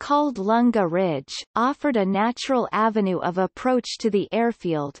ridge, called Lunga Ridge, offered a natural avenue of approach to the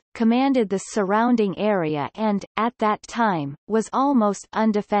airfield, commanded the surrounding area and, at that time, was almost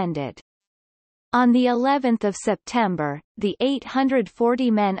undefended. On the 11th of September, the 840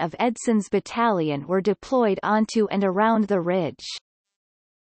 men of Edson's battalion were deployed onto and around the ridge.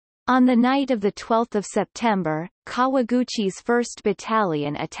 On the night of 12 September, Kawaguchi's 1st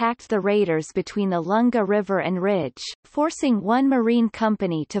Battalion attacked the raiders between the Lunga River and ridge, forcing one Marine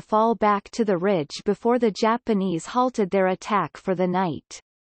company to fall back to the ridge before the Japanese halted their attack for the night.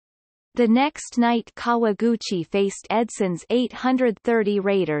 The next night Kawaguchi faced Edson's 830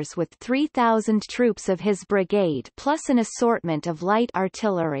 raiders with 3,000 troops of his brigade plus an assortment of light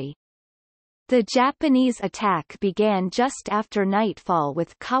artillery. The Japanese attack began just after nightfall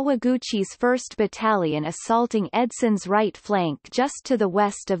with Kawaguchi's 1st Battalion assaulting Edson's right flank just to the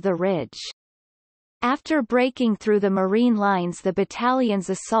west of the ridge. After breaking through the Marine lines, the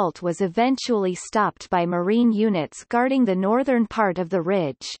battalion's assault was eventually stopped by Marine units guarding the northern part of the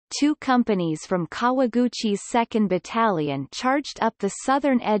ridge. Two companies from Kawaguchi's 2nd Battalion charged up the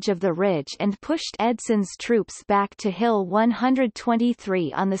southern edge of the ridge and pushed Edson's troops back to Hill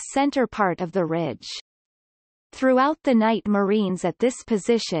 123 on the center part of the ridge. Throughout the night, Marines at this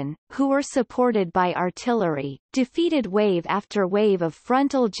position, who were supported by artillery, defeated wave after wave of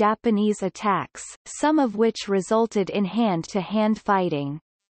frontal Japanese attacks, some of which resulted in hand-to-hand fighting.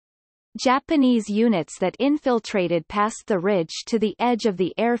 Japanese units that infiltrated past the ridge to the edge of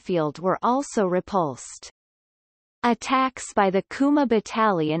the airfield were also repulsed. Attacks by the Kuma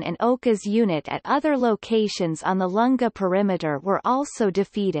Battalion and Oka's unit at other locations on the Lunga perimeter were also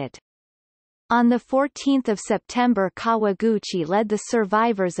defeated. On 14 September, Kawaguchi led the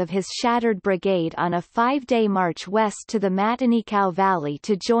survivors of his shattered brigade on a 5-day march west to the Matanikau Valley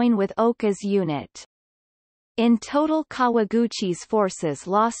to join with Oka's unit. In total, Kawaguchi's forces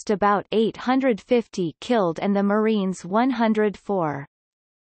lost about 850 killed and the Marines 104.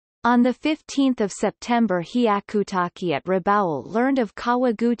 On 15 September, Hyakutake at Rabaul learned of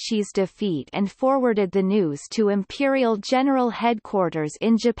Kawaguchi's defeat and forwarded the news to Imperial General Headquarters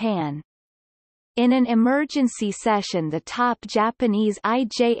in Japan. In an emergency session, the top Japanese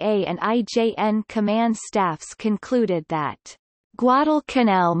IJA and IJN command staffs concluded that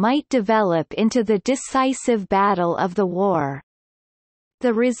Guadalcanal might develop into the decisive battle of the war.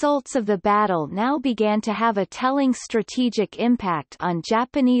 The results of the battle now began to have a telling strategic impact on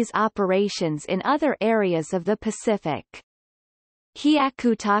Japanese operations in other areas of the Pacific.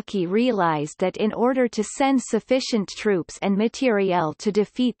 Hyakutake realized that in order to send sufficient troops and materiel to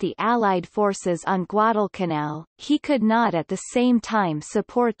defeat the Allied forces on Guadalcanal, he could not at the same time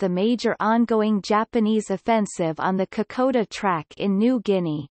support the major ongoing Japanese offensive on the Kokoda Track in New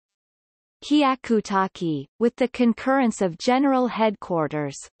Guinea. Hyakutake, with the concurrence of General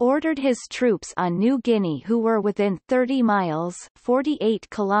Headquarters, ordered his troops on New Guinea, who were within 30 miles 48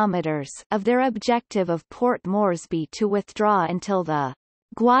 kilometers of their objective of Port Moresby, to withdraw until the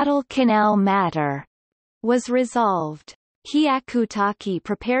Guadalcanal matter was resolved. Hyakutake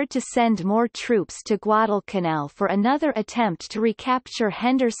prepared to send more troops to Guadalcanal for another attempt to recapture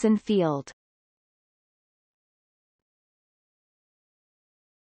Henderson Field.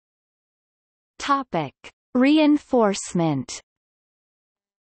 Topic: Reinforcement.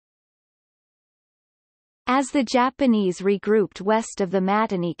 As the Japanese regrouped west of the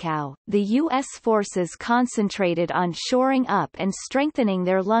Matanikau, the U.S. forces concentrated on shoring up and strengthening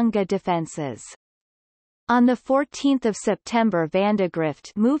their Lunga defenses. On 14 September,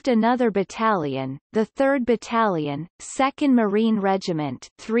 Vandegrift moved another battalion, the 3rd Battalion, 2nd Marine Regiment,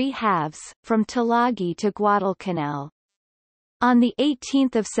 3 halves, from Tulagi to Guadalcanal. On 18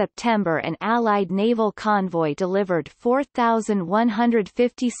 September, an Allied naval convoy delivered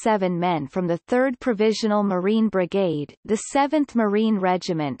 4,157 men from the 3rd Provisional Marine Brigade, the 7th Marine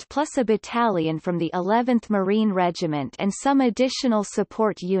Regiment plus a battalion from the 11th Marine Regiment and some additional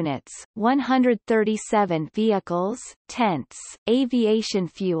support units, 137 vehicles, tents, aviation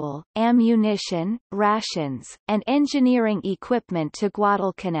fuel, ammunition, rations, and engineering equipment to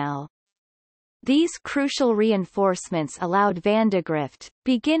Guadalcanal. These crucial reinforcements allowed Vandegrift,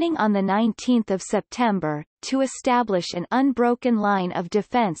 beginning on 19 September, to establish an unbroken line of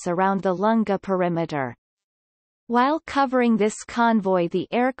defense around the Lunga perimeter. While covering this convoy, the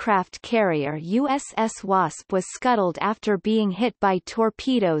aircraft carrier USS Wasp was scuttled after being hit by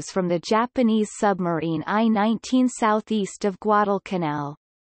torpedoes from the Japanese submarine I-19 southeast of Guadalcanal.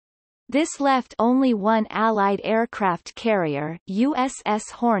 This left only one Allied aircraft carrier, USS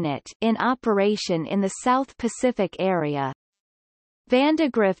Hornet, in operation in the South Pacific area.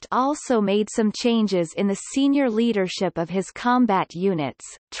 Vandegrift also made some changes in the senior leadership of his combat units,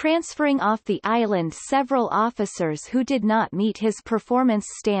 transferring off the island several officers who did not meet his performance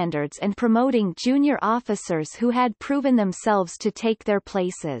standards and promoting junior officers who had proven themselves to take their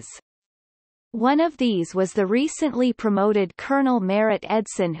places. One of these was the recently promoted Colonel Merritt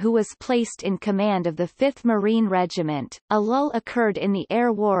Edson, who was placed in command of the 5th Marine Regiment. A lull occurred in the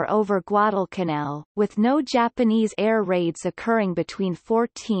air war over Guadalcanal, with no Japanese air raids occurring between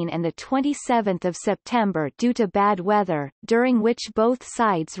 14 and 27 September due to bad weather, during which both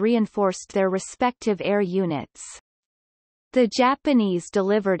sides reinforced their respective air units. The Japanese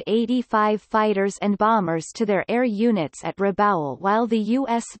delivered 85 fighters and bombers to their air units at Rabaul, while the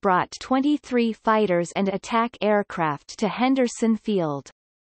U.S. brought 23 fighters and attack aircraft to Henderson Field.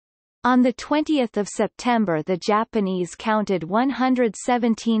 On 20 September the Japanese counted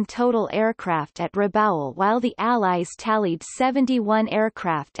 117 total aircraft at Rabaul, while the Allies tallied 71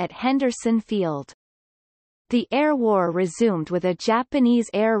 aircraft at Henderson Field. The air war resumed with a Japanese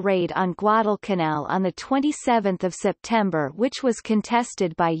air raid on Guadalcanal on 27 September, which was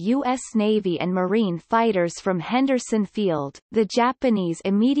contested by U.S. Navy and Marine fighters from Henderson Field. The Japanese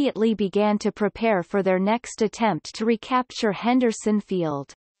immediately began to prepare for their next attempt to recapture Henderson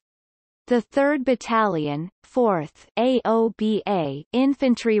Field. The 3rd Battalion, 4th AOBA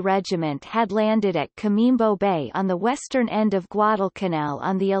Infantry Regiment had landed at Coimbo Bay on the western end of Guadalcanal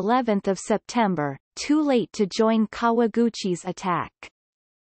on the 11th of September, too late to join Kawaguchi's attack.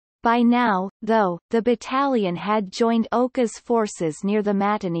 By now, though, the battalion had joined Oka's forces near the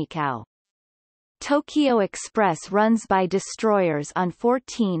Matanikau. Tokyo Express runs by destroyers on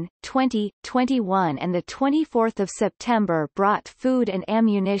 14, 20, 21 and 24 September brought food and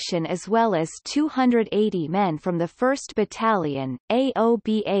ammunition as well as 280 men from the 1st Battalion,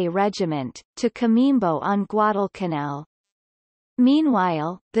 AOBA Regiment, to Coimbo on Guadalcanal.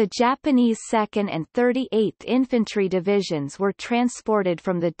 Meanwhile, the Japanese 2nd and 38th Infantry Divisions were transported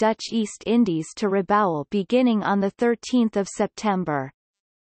from the Dutch East Indies to Rabaul beginning on 13 September.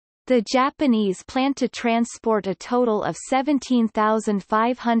 The Japanese planned to transport a total of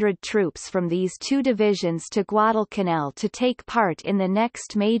 17,500 troops from these two divisions to Guadalcanal to take part in the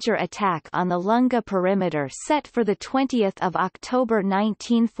next major attack on the Lunga perimeter set for 20 October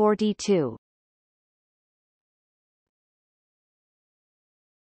 1942.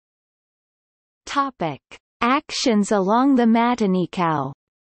 Topic: Actions along the Matanikau.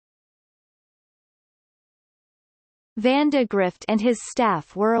 Vandegrift and his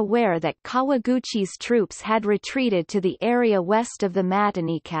staff were aware that Kawaguchi's troops had retreated to the area west of the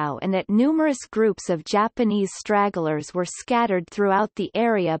Matanikau and that numerous groups of Japanese stragglers were scattered throughout the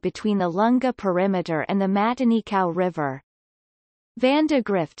area between the Lunga perimeter and the Matanikau River.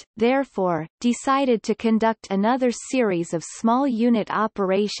 Vandegrift, therefore, decided to conduct another series of small unit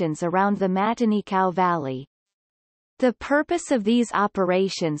operations around the Matanikau Valley. The purpose of these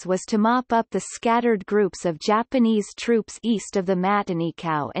operations was to mop up the scattered groups of Japanese troops east of the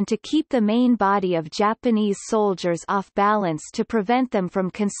Matanikau and to keep the main body of Japanese soldiers off balance to prevent them from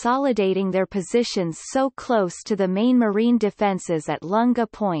consolidating their positions so close to the main marine defenses at Lunga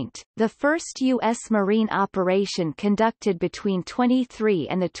Point. The first U.S. Marine operation conducted between 23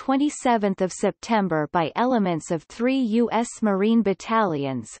 and 27 September by elements of 3 U.S. Marine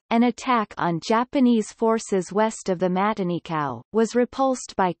battalions, an attack on Japanese forces west of the Matanikau, was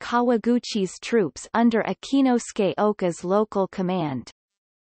repulsed by Kawaguchi's troops under Akinosuke Oka's local command.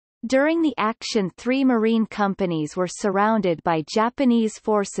 During the action 3 Marine companies were surrounded by Japanese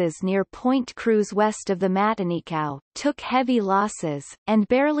forces near Point Cruz west of the Matanikau, took heavy losses, and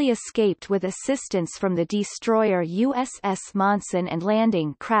barely escaped with assistance from the destroyer USS Monson and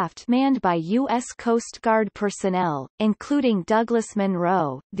landing craft manned by U.S. Coast Guard personnel, including Douglas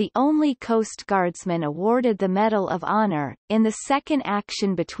Munro, the only Coast Guardsman awarded the Medal of Honor. In the second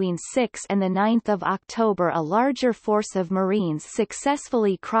action between 6 and 9 October, a larger force of Marines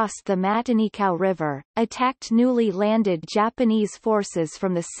successfully crossed the Matanikau River, attacked newly landed Japanese forces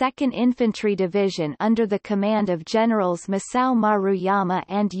from the 2nd Infantry Division under the command of Generals Masao Maruyama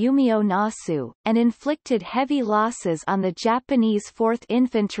and Yumio Nasu, and inflicted heavy losses on the Japanese 4th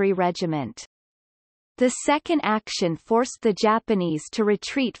Infantry Regiment. The second action forced the Japanese to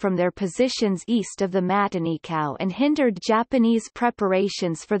retreat from their positions east of the Matanikau and hindered Japanese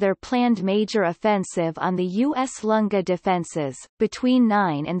preparations for their planned major offensive on the U.S. Lunga defenses. Between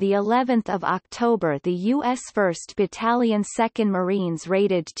 9 and the 11th of October, the U.S. 1st Battalion 2nd Marines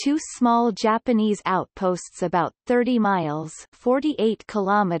raided 2 small Japanese outposts about 30 miles (48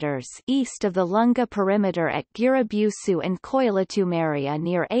 kilometers) east of the Lunga perimeter at Girabusu and Koilatumaria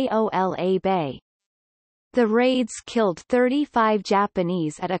near Aola Bay. The raids killed 35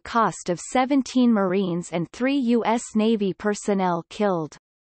 Japanese at a cost of 17 Marines and 3 U.S. Navy personnel killed.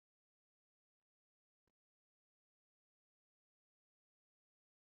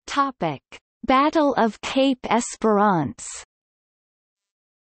 Topic: Battle of Cape Esperance.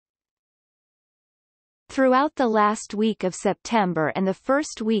 Throughout the last week of September and the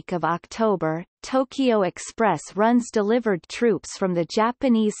first week of October, Tokyo Express runs delivered troops from the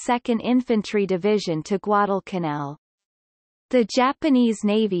Japanese 2nd Infantry Division to Guadalcanal. The Japanese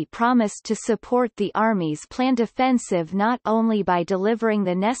Navy promised to support the Army's planned offensive not only by delivering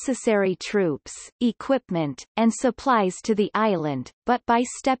the necessary troops, equipment, and supplies to the island, but by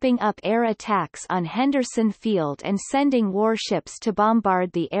stepping up air attacks on Henderson Field and sending warships to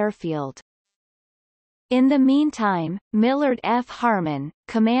bombard the airfield. In the meantime, Millard F. Harmon,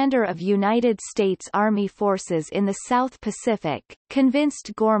 commander of United States Army forces in the South Pacific,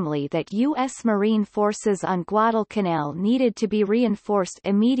 convinced Gormley that U.S. Marine forces on Guadalcanal needed to be reinforced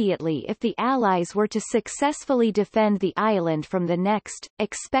immediately if the Allies were to successfully defend the island from the next,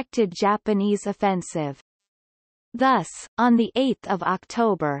 expected Japanese offensive. Thus, on 8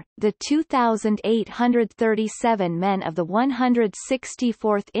 October, the 2,837 men of the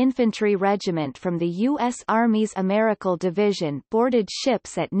 164th Infantry Regiment from the U.S. Army's Americal Division boarded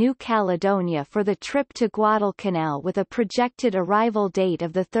ships at New Caledonia for the trip to Guadalcanal with a projected arrival date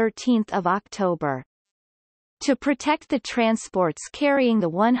of 13 October. To protect the transports carrying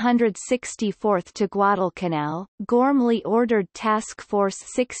the 164th to Guadalcanal, Gormley ordered Task Force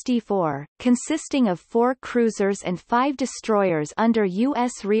 64, consisting of 4 cruisers and 5 destroyers under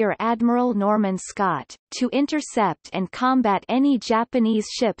U.S. Rear Admiral Norman Scott, to intercept and combat any Japanese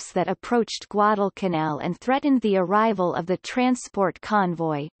ships that approached Guadalcanal and threatened the arrival of the transport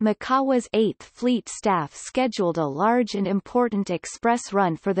convoy. Mikawa's 8th Fleet staff scheduled a large and important express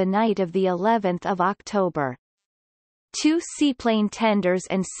run for the night of the 11th of October. 2 seaplane tenders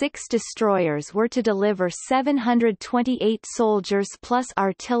and 6 destroyers were to deliver 728 soldiers plus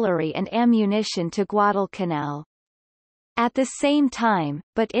artillery and ammunition to Guadalcanal. At the same time,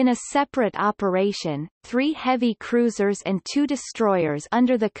 but in a separate operation, 3 heavy cruisers and 2 destroyers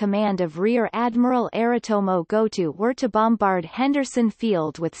under the command of Rear Admiral Aritomo Goettge were to bombard Henderson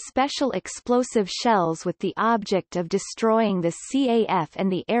Field with special explosive shells with the object of destroying the CAF and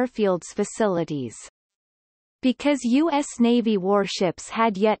the airfield's facilities. Because U.S. Navy warships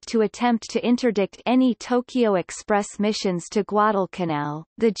had yet to attempt to interdict any Tokyo Express missions to Guadalcanal,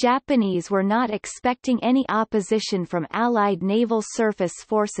 the Japanese were not expecting any opposition from Allied naval surface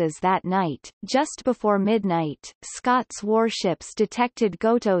forces that night. Just before midnight, Scott's warships detected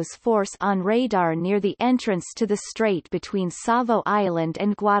Goette's force on radar near the entrance to the strait between Savo Island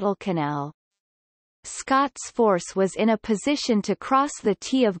and Guadalcanal. Scott's force was in a position to cross the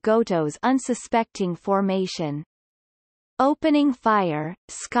T of Goette's unsuspecting formation. Opening fire,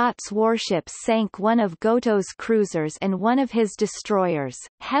 Scott's warships sank one of Goette's cruisers and one of his destroyers,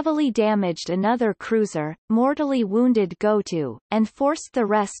 heavily damaged another cruiser, mortally wounded Goethe, and forced the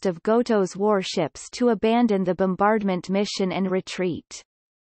rest of Goette's warships to abandon the bombardment mission and retreat.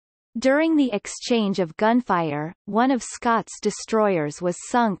 During the exchange of gunfire, one of Scott's destroyers was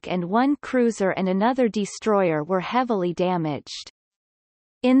sunk and 1 cruiser and another destroyer were heavily damaged.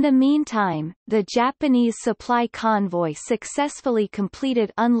 In the meantime, the Japanese supply convoy successfully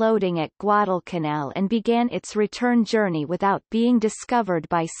completed unloading at Guadalcanal and began its return journey without being discovered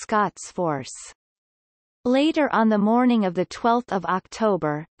by Scott's force. Later on the morning of 12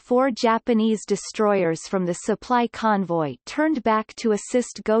 October, 4 Japanese destroyers from the supply convoy turned back to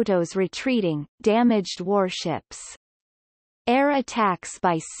assist Goette's retreating, damaged warships. Air attacks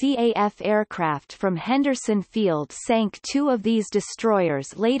by CAF aircraft from Henderson Field sank 2 of these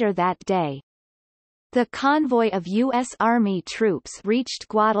destroyers later that day. The convoy of U.S. Army troops reached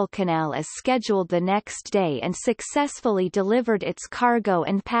Guadalcanal as scheduled the next day and successfully delivered its cargo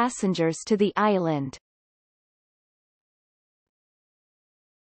and passengers to the island.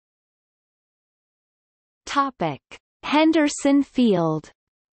 Topic: Henderson Field.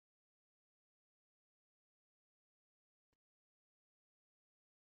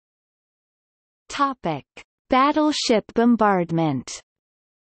 Topic: Battleship bombardment.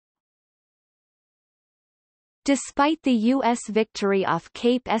 Despite the U.S. victory off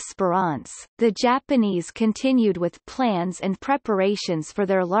Cape Esperance, the Japanese continued with plans and preparations for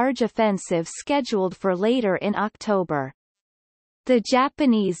their large offensive scheduled for later in October. The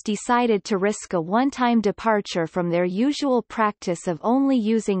Japanese decided to risk a one-time departure from their usual practice of only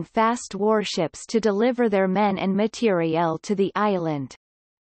using fast warships to deliver their men and materiel to the island.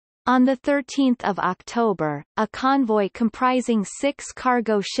 On 13 October, a convoy comprising 6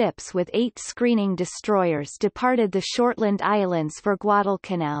 cargo ships with 8 screening destroyers departed the Shortland Islands for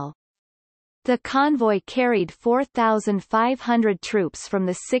Guadalcanal. The convoy carried 4,500 troops from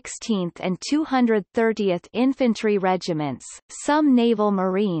the 16th and 230th Infantry Regiments, some Naval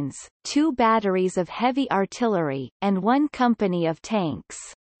Marines, 2 batteries of heavy artillery, and 1 company of tanks.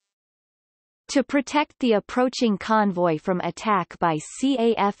 To protect the approaching convoy from attack by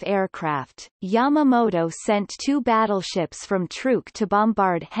CAF aircraft, Yamamoto sent 2 battleships from Truk to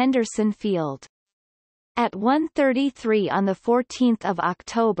bombard Henderson Field. At 1:33 on 14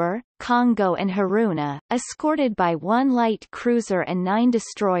 October, Congo and Haruna, escorted by 1 light cruiser and 9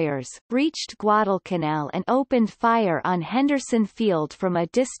 destroyers, reached Guadalcanal and opened fire on Henderson Field from a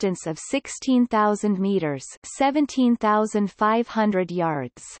distance of 16,000 meters (17,500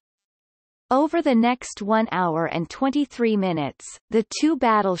 yards). Over the next 1 hour and 23 minutes, the 2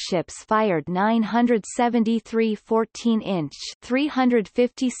 battleships fired 973 14-inch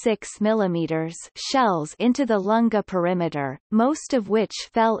 (356 mm) shells into the Lunga perimeter, most of which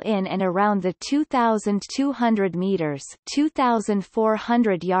fell in and around the 2,200 meters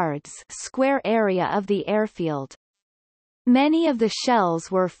 (2,400 yards) square area of the airfield. Many of the shells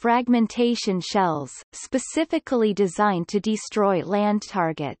were fragmentation shells, specifically designed to destroy land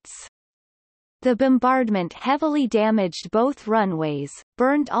targets. The bombardment heavily damaged both runways,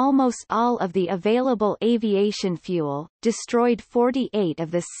 burned almost all of the available aviation fuel, destroyed 48 of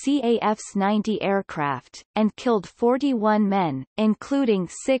the CAF's 90 aircraft, and killed 41 men, including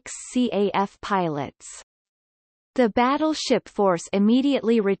 6 CAF pilots. The battleship force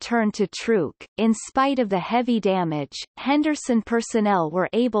immediately returned to Truk. In spite of the heavy damage, Henderson personnel were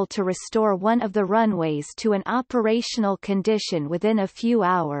able to restore one of the runways to an operational condition within a few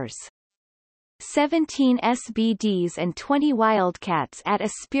hours. 17 SBDs and 20 Wildcats at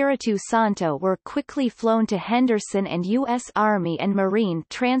Espiritu Santo were quickly flown to Henderson, and U.S. Army and Marine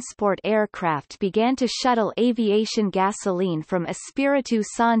transport aircraft began to shuttle aviation gasoline from Espiritu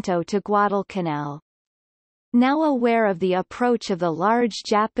Santo to Guadalcanal. Now aware of the approach of the large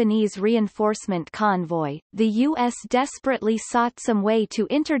Japanese reinforcement convoy, the U.S. desperately sought some way to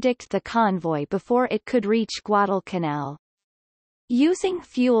interdict the convoy before it could reach Guadalcanal. Using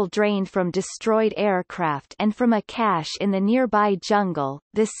fuel drained from destroyed aircraft and from a cache in the nearby jungle,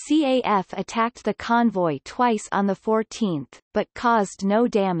 the CAF attacked the convoy twice on the 14th, but caused no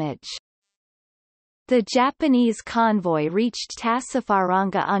damage. The Japanese convoy reached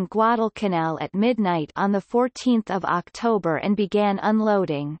Tassafaronga on Guadalcanal at midnight on 14 October and began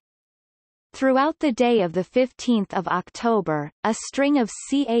unloading. Throughout the day of 15 October, a string of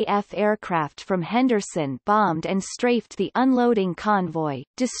CAF aircraft from Henderson bombed and strafed the unloading convoy,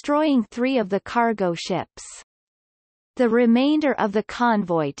 destroying 3 of the cargo ships. The remainder of the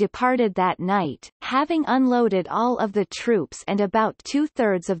convoy departed that night, having unloaded all of the troops and about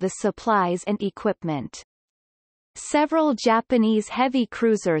 2/3 of the supplies and equipment. Several Japanese heavy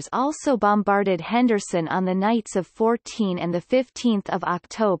cruisers also bombarded Henderson on the nights of 14 and 15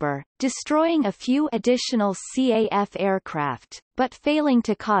 October, destroying a few additional CAF aircraft, but failing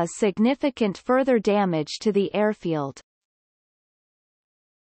to cause significant further damage to the airfield.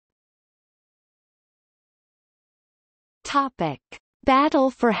 Topic: Battle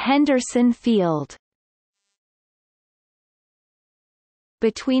for Henderson Field.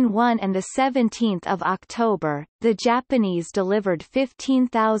 Between 1 and 17 October, the Japanese delivered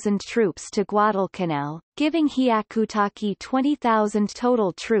 15,000 troops to Guadalcanal, giving Hyakutake 20,000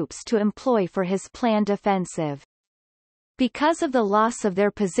 total troops to employ for his planned offensive. Because of the loss of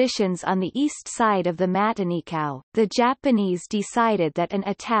their positions on the east side of the Matanikau, the Japanese decided that an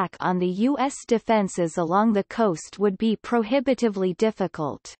attack on the U.S. defenses along the coast would be prohibitively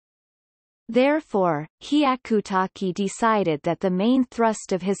difficult. Therefore, Hyakutake decided that the main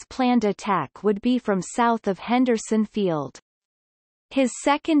thrust of his planned attack would be from south of Henderson Field. His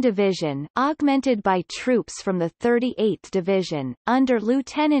 2nd Division, augmented by troops from the 38th Division, under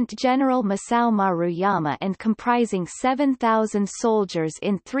Lieutenant General Masao Maruyama and comprising 7,000 soldiers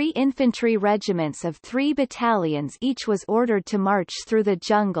in 3 infantry regiments of 3 battalions each, was ordered to march through the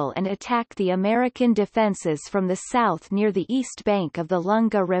jungle and attack the American defenses from the south near the east bank of the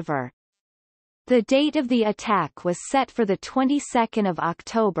Lunga River. The date of the attack was set for the 22nd of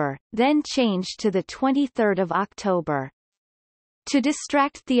October, then changed to the 23rd of October. To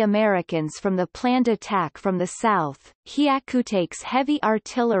distract the Americans from the planned attack from the south, Hyakutake's heavy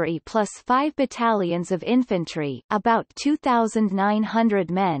artillery plus 5 battalions of infantry, about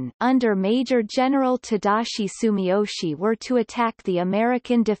 2,900 men, under Major General Tadashi Sumiyoshi, were to attack the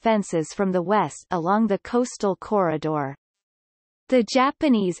American defenses from the west along the coastal corridor. The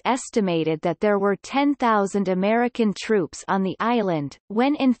Japanese estimated that there were 10,000 American troops on the island,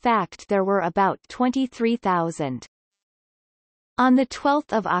 when in fact there were about 23,000. On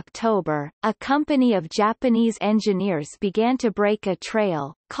 12 October, a company of Japanese engineers began to break a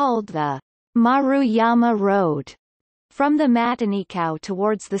trail, called the Maruyama Road, from the Matanikau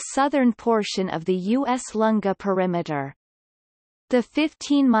towards the southern portion of the U.S. Lunga perimeter. The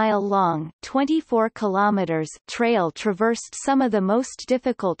 15-mile-long (24 kilometers) trail traversed some of the most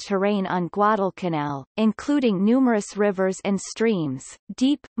difficult terrain on Guadalcanal, including numerous rivers and streams,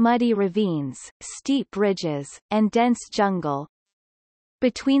 deep, muddy ravines, steep ridges, and dense jungle.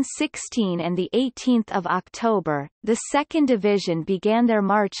 Between 16 and 18 October, the 2nd Division began their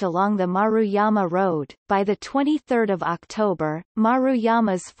march along the Maruyama Road. By the 23rd of October,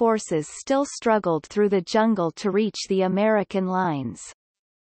 Maruyama's forces still struggled through the jungle to reach the American lines.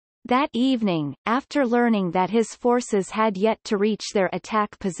 That evening, after learning that his forces had yet to reach their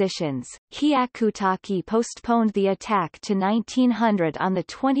attack positions, Hyakutake postponed the attack to 1900 on the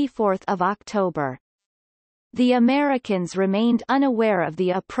 24th of October. The Americans remained unaware of the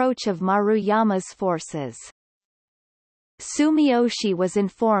approach of Maruyama's forces. Sumiyoshi was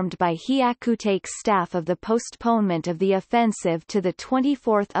informed by Hyakutake's staff of the postponement of the offensive to the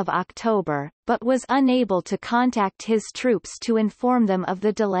 24th of October, but was unable to contact his troops to inform them of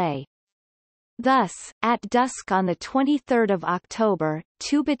the delay. Thus, at dusk on 23 October,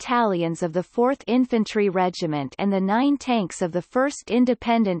 2 battalions of the 4th Infantry Regiment and the 9 tanks of the 1st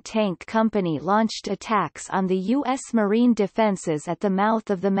Independent Tank Company launched attacks on the U.S. Marine defenses at the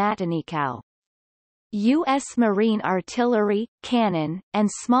mouth of the Matanikau. U.S. Marine artillery, cannon, and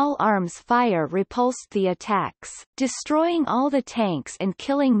small arms fire repulsed the attacks, destroying all the tanks and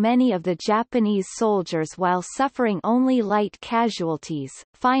killing many of the Japanese soldiers while suffering only light casualties.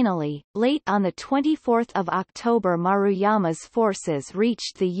 Finally, late on 24 October, Maruyama's forces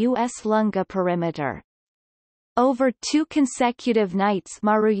reached the U.S. Lunga perimeter. Over 2 consecutive nights,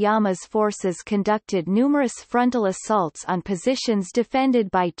 Maruyama's forces conducted numerous frontal assaults on positions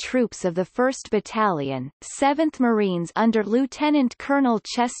defended by troops of the 1st Battalion, 7th Marines under Lieutenant Colonel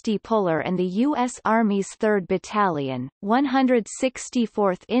Chesty Puller, and the U.S. Army's 3rd Battalion,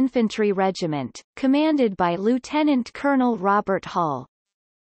 164th Infantry Regiment, commanded by Lieutenant Colonel Robert Hall.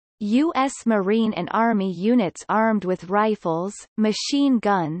 U.S. Marine and Army units armed with rifles, machine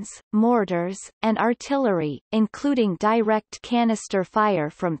guns, mortars, and artillery, including direct canister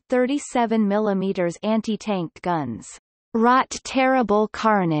fire from 37 mm anti-tank guns, wrought terrible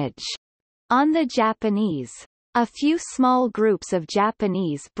carnage on the Japanese. A few small groups of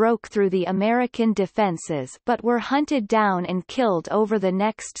Japanese broke through the American defenses but were hunted down and killed over the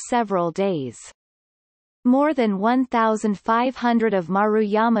next several days. More than 1,500 of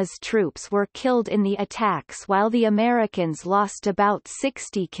Maruyama's troops were killed in the attacks, while the Americans lost about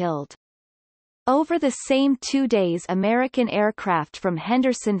 60 killed. Over the same 2 days, American aircraft from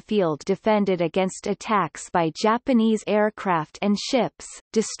Henderson Field defended against attacks by Japanese aircraft and ships,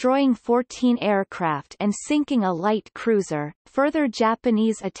 destroying 14 aircraft and sinking a light cruiser. Further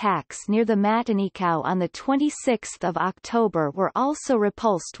Japanese attacks near the Matanikau on 26 October were also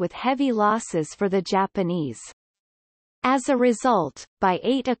repulsed with heavy losses for the Japanese. As a result, by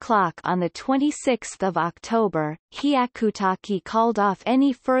 8 o'clock on 26 October, Hyakutake called off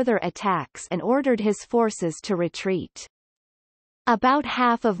any further attacks and ordered his forces to retreat. About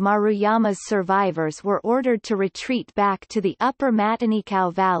half of Maruyama's survivors were ordered to retreat back to the upper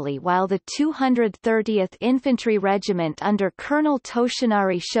Matanikau Valley, while the 230th Infantry Regiment under Colonel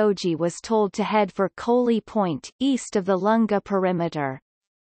Toshinari Shoji was told to head for Coley Point, east of the Lunga perimeter.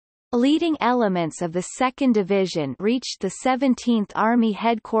 Leading elements of the 2nd Division reached the 17th Army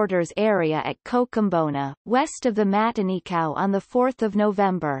Headquarters area at Kokumbona, west of the Matanikau, on 4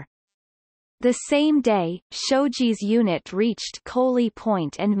 November. The same day, Shoji's unit reached Coley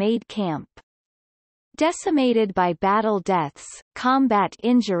Point and made camp. Decimated by battle deaths, combat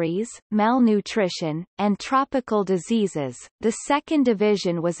injuries, malnutrition, and tropical diseases, the 2nd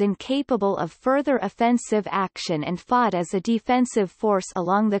Division was incapable of further offensive action and fought as a defensive force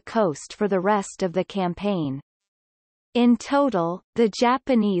along the coast for the rest of the campaign. In total, the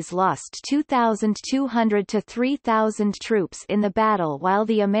Japanese lost 2,200 to 3,000 troops in the battle, while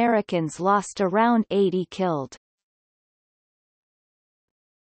the Americans lost around 80 killed.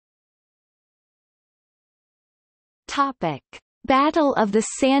 Topic: Battle of the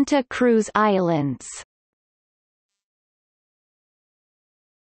Santa Cruz Islands.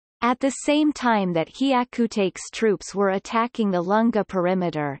 At the same time that Hyakutake's troops were attacking the Lunga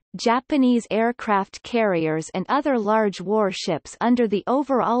perimeter, Japanese aircraft carriers and other large warships under the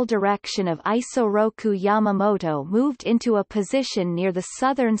overall direction of Isoroku Yamamoto moved into a position near the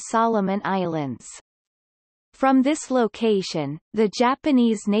southern Solomon Islands. From this location, the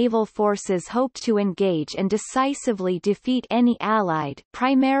Japanese naval forces hoped to engage and decisively defeat any Allied,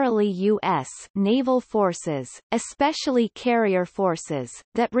 primarily U.S., naval forces, especially carrier forces,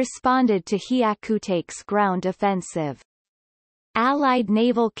 that responded to Hyakutake's ground offensive. Allied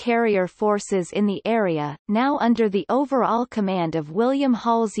naval carrier forces in the area, now under the overall command of William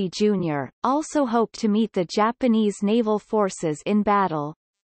Halsey Jr., also hoped to meet the Japanese naval forces in battle.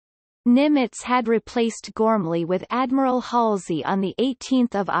 Nimitz had replaced Gormley with Admiral Halsey on 18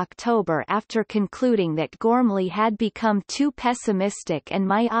 October after concluding that Gormley had become too pessimistic and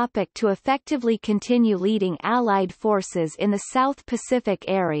myopic to effectively continue leading Allied forces in the South Pacific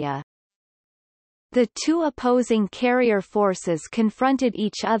area. The two opposing carrier forces confronted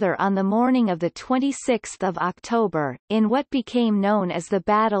each other on the morning of 26 October, in what became known as the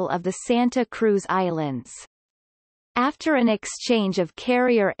Battle of the Santa Cruz Islands. After an exchange of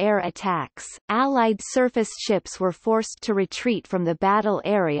carrier air attacks, Allied surface ships were forced to retreat from the battle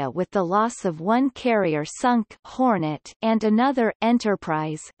area with the loss of one carrier sunk, Hornet, and another,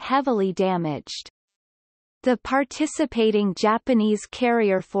 Enterprise, heavily damaged. The participating Japanese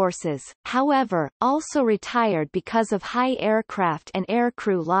carrier forces, however, also retired because of high aircraft and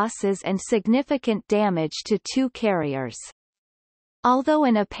aircrew losses and significant damage to two carriers. Although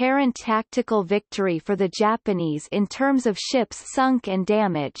an apparent tactical victory for the Japanese in terms of ships sunk and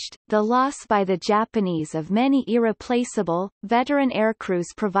damaged, the loss by the Japanese of many irreplaceable, veteran aircrews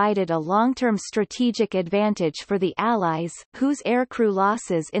provided a long-term strategic advantage for the Allies, whose aircrew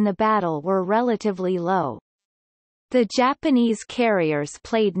losses in the battle were relatively low. The Japanese carriers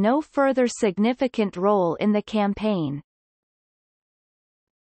played no further significant role in the campaign.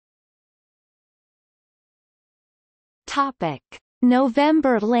 Topic: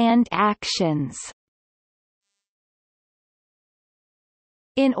 November land actions.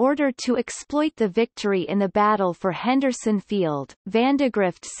 In order to exploit the victory in the battle for Henderson Field,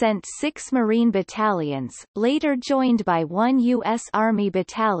 Vandegrift sent 6 Marine battalions, later joined by 1 U.S. Army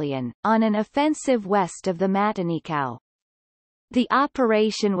battalion, on an offensive west of the Matanikau. The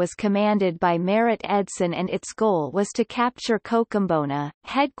operation was commanded by Merritt Edson and its goal was to capture Cocambona,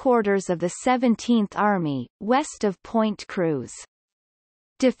 headquarters of the 17th Army, west of Point Cruz.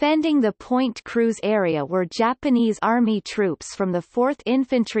 Defending the Point Cruz area were Japanese Army troops from the 4th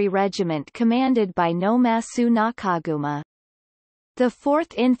Infantry Regiment commanded by Nomasu Nakaguma. The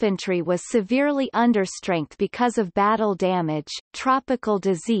 4th Infantry was severely understrength because of battle damage, tropical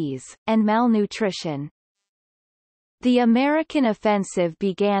disease, and malnutrition. The American offensive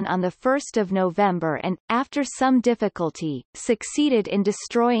began on 1 November and, after some difficulty, succeeded in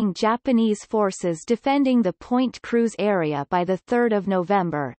destroying Japanese forces defending the Point Cruz area by 3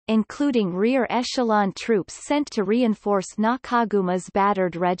 November, including rear echelon troops sent to reinforce Nakaguma's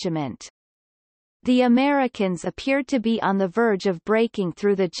battered regiment. The Americans appeared to be on the verge of breaking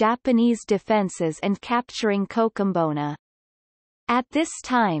through the Japanese defenses and capturing Cocambona. At this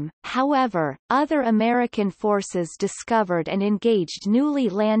time, however, other American forces discovered and engaged newly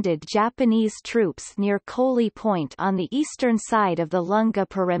landed Japanese troops near Coley Point on the eastern side of the Lunga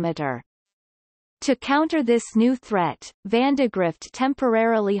perimeter. To counter this new threat, Vandegrift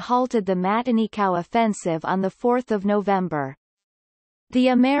temporarily halted the Matanikau offensive on 4 November. The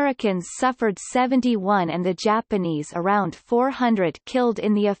Americans suffered 71 and the Japanese around 400 killed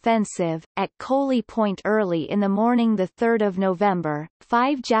in the offensive. At Coley Point early in the morning 3 November,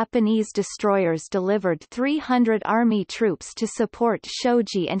 5 Japanese destroyers delivered 300 Army troops to support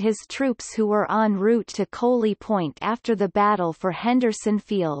Shoji and his troops who were en route to Coley Point after the battle for Henderson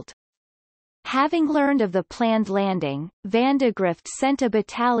Field. Having learned of the planned landing, Vandegrift sent a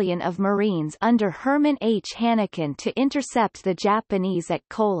battalion of Marines under Herman H. Hanneken to intercept the Japanese at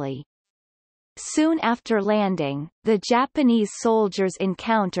Coley. Soon after landing, the Japanese soldiers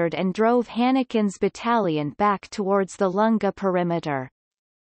encountered and drove Hanneken's battalion back towards the Lunga perimeter.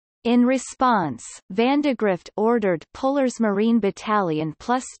 In response, Vandegrift ordered Puller's Marine Battalion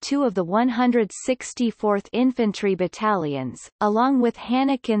plus 2 of the 164th Infantry Battalions, along with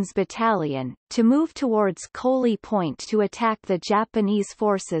Hanneken's battalion, to move towards Coley Point to attack the Japanese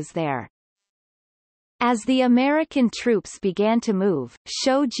forces there. As the American troops began to move,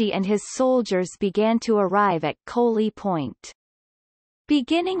 Shoji and his soldiers began to arrive at Coley Point.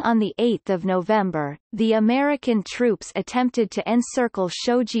 Beginning on 8 November, the American troops attempted to encircle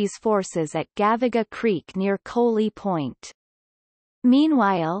Shoji's forces at Gaviga Creek near Coley Point.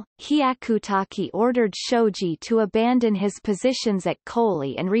 Meanwhile, Hyakutake ordered Shoji to abandon his positions at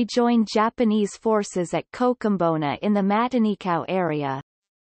Coley and rejoin Japanese forces at Cocambona in the Matanikau area.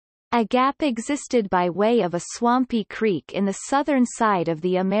 A gap existed by way of a swampy creek in the southern side of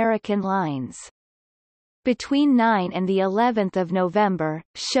the American lines. Between 9 and the 11th of November,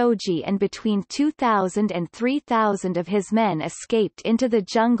 Shoji and between 2,000 and 3,000 of his men escaped into the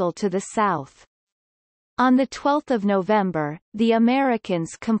jungle to the south. On 12 November, the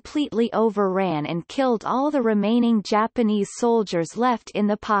Americans completely overran and killed all the remaining Japanese soldiers left in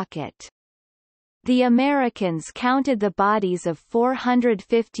the pocket. The Americans counted the bodies of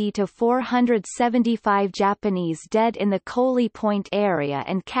 450 to 475 Japanese dead in the Coley Point area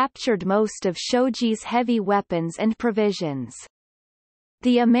and captured most of Shoji's heavy weapons and provisions.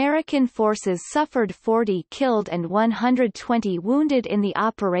 The American forces suffered 40 killed and 120 wounded in the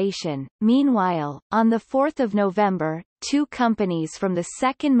operation. Meanwhile, on 4 November, 2 companies from the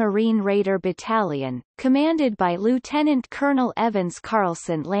 2nd Marine Raider Battalion, commanded by Lieutenant Colonel Evans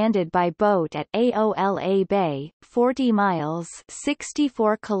Carlson, landed by boat at Aola Bay, 40 miles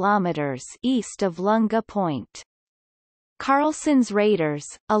 (64 kilometers) east of Lunga Point. Carlson's raiders,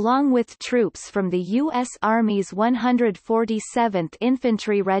 along with troops from the U.S. Army's 147th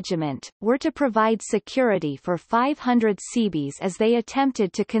Infantry Regiment, were to provide security for 500 Seabees as they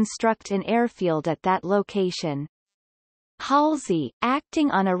attempted to construct an airfield at that location. Halsey,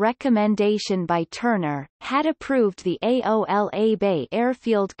 acting on a recommendation by Turner, had approved the Aola Bay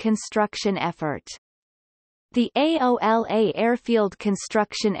airfield construction effort. The Aola airfield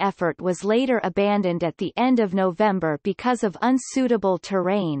construction effort was later abandoned at the end of November because of unsuitable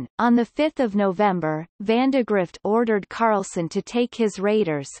terrain. On 5 November, Vandegrift ordered Carlson to take his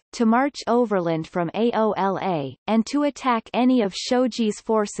raiders, to march overland from Aola, and to attack any of Shoji's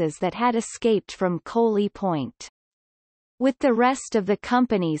forces that had escaped from Coley Point. With the rest of the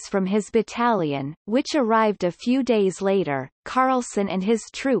companies from his battalion, which arrived a few days later, Carlson and his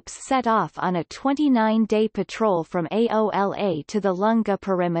troops set off on a 29-day patrol from Aola to the Lunga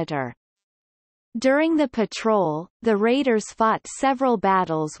perimeter. During the patrol, the raiders fought several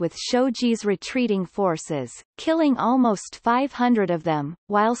battles with Shoji's retreating forces, killing almost 500 of them,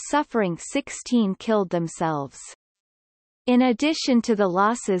 while suffering 16 killed themselves. In addition to the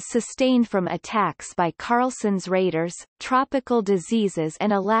losses sustained from attacks by Carlson's raiders, tropical diseases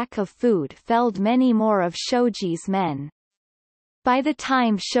and a lack of food felled many more of Shoji's men. By the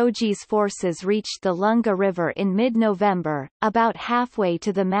time Shoji's forces reached the Lunga River in mid-November, about halfway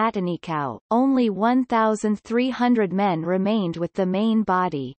to the Matanikau, only 1,300 men remained with the main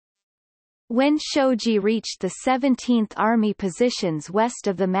body. When Shoji reached the 17th Army positions west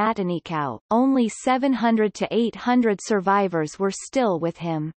of the Matanikau, only 700 to 800 survivors were still with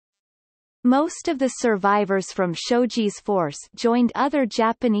him. Most of the survivors from Shoji's force joined other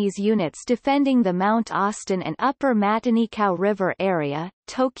Japanese units defending the Mount Austen and Upper Matanikau River area.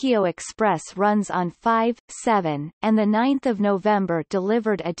 Tokyo Express runs on 5, 7, and 9 November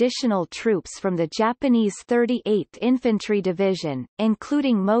delivered additional troops from the Japanese 38th Infantry Division,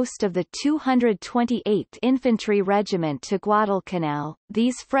 including most of the 228th Infantry Regiment to Guadalcanal.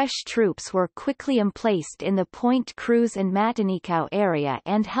 These fresh troops were quickly emplaced in the Point Cruz and Matanikau area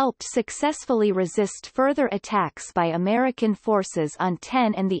and helped successfully resist further attacks by American forces on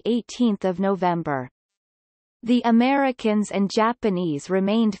 10 and 18 November. The Americans and Japanese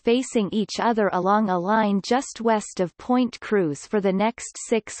remained facing each other along a line just west of Point Cruz for the next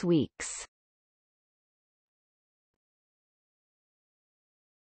 6 weeks.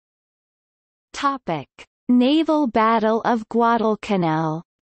 Topic: Naval Battle of Guadalcanal.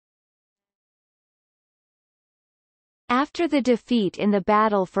 After the defeat in the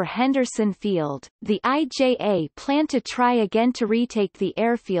battle for Henderson Field, the IJA planned to try again to retake the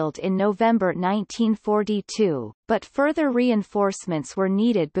airfield in November 1942, but further reinforcements were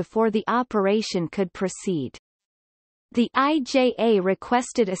needed before the operation could proceed. The IJA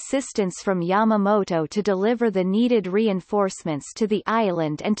requested assistance from Yamamoto to deliver the needed reinforcements to the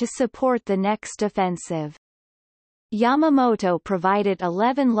island and to support the next offensive. Yamamoto provided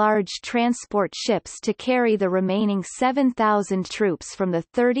 11 large transport ships to carry the remaining 7,000 troops from the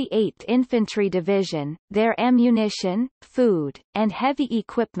 38th Infantry Division, their ammunition, food, and heavy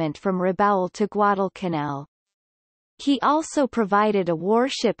equipment from Rabaul to Guadalcanal. He also provided a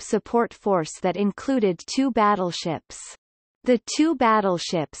warship support force that included 2 battleships. The 2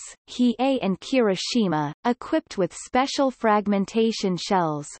 battleships, Hiei and Kirishima, equipped with special fragmentation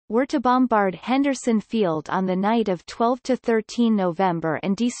shells, were to bombard Henderson Field on the night of 12 to 13 November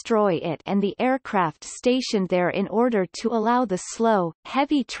and destroy it and the aircraft stationed there in order to allow the slow,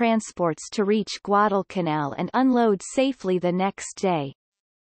 heavy transports to reach Guadalcanal and unload safely the next day.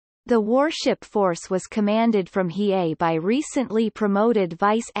 The warship force was commanded from Hiei by recently promoted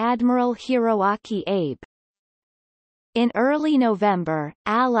Vice Admiral Hiroaki Abe. In early November,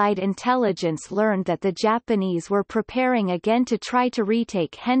 Allied intelligence learned that the Japanese were preparing again to try to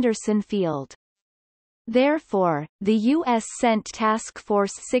retake Henderson Field. Therefore, the U.S. sent Task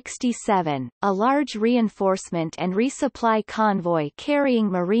Force 67, a large reinforcement and resupply convoy carrying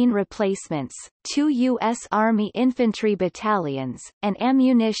Marine replacements, 2 U.S. Army infantry battalions, and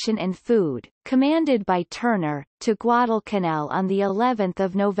ammunition and food, commanded by Turner, to Guadalcanal on the 11th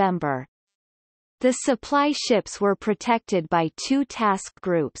of November. The supply ships were protected by 2 task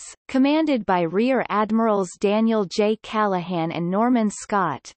groups, commanded by Rear Admirals Daniel J. Callahan and Norman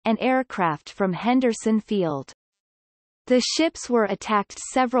Scott, and aircraft from Henderson Field. The ships were attacked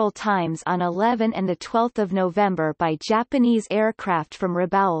several times on 11 and 12 November by Japanese aircraft from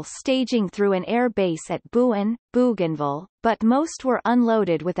Rabaul staging through an air base at Buin, Bougainville, but most were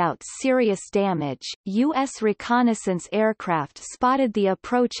unloaded without serious damage. U.S. reconnaissance aircraft spotted the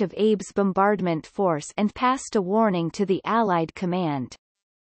approach of Abe's bombardment force and passed a warning to the Allied command.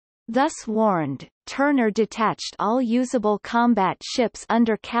 Thus warned, Turner detached all usable combat ships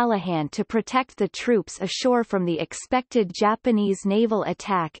under Callahan to protect the troops ashore from the expected Japanese naval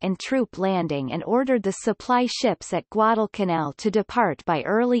attack and troop landing and ordered the supply ships at Guadalcanal to depart by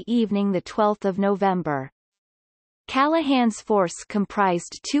early evening 12 November. Callahan's force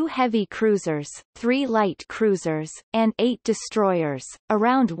comprised 2 heavy cruisers, 3 light cruisers, and 8 destroyers.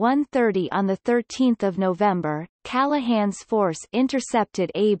 Around 1:30 on 13 November, Callahan's force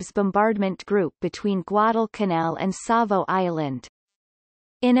intercepted Abe's bombardment group between Guadalcanal and Savo Island.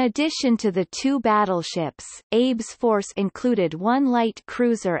 In addition to the 2 battleships, Abe's force included 1 light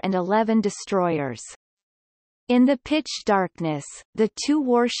cruiser and 11 destroyers. In the pitch darkness, the 2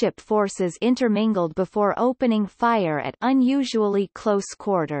 warship forces intermingled before opening fire at unusually close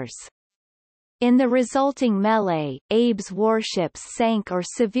quarters. In the resulting melee, Abe's warships sank or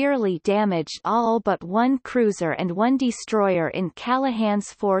severely damaged all but 1 cruiser and 1 destroyer in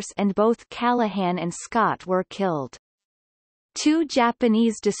Callahan's force, and both Callahan and Scott were killed. 2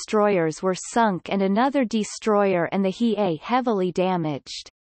 Japanese destroyers were sunk and another destroyer and the Hiei heavily damaged.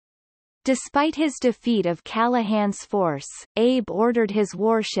 Despite his defeat of Callahan's force, Abe ordered his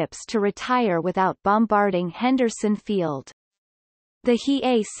warships to retire without bombarding Henderson Field. The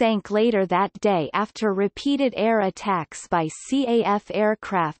Hiei sank later that day after repeated air attacks by CAF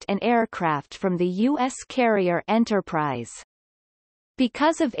aircraft and aircraft from the U.S. carrier Enterprise.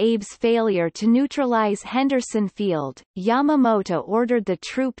 Because of Abe's failure to neutralize Henderson Field, Yamamoto ordered the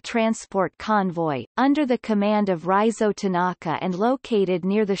troop transport convoy, under the command of Raizo Tanaka and located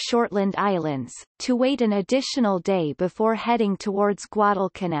near the Shortland Islands, to wait an additional day before heading towards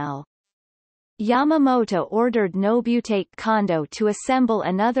Guadalcanal. Yamamoto ordered Nobutake Kondo to assemble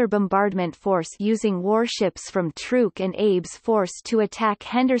another bombardment force using warships from Truk and Abe's force to attack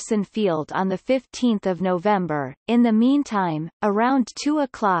Henderson Field on 15 November. In the meantime, around 2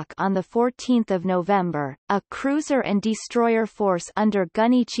 o'clock on 14 November, a cruiser and destroyer force under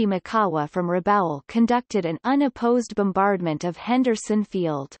Gunichi Mikawa from Rabaul conducted an unopposed bombardment of Henderson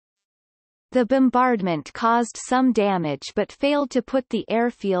Field. The bombardment caused some damage but failed to put the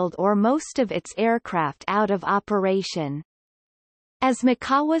airfield or most of its aircraft out of operation. As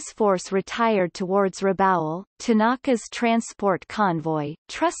Mikawa's force retired towards Rabaul, Tanaka's transport convoy,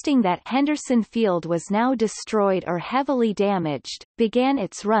 trusting that Henderson Field was now destroyed or heavily damaged, began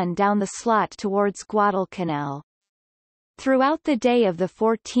its run down the slot towards Guadalcanal. Throughout the day of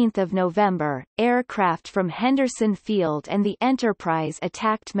 14 November, aircraft from Henderson Field and the Enterprise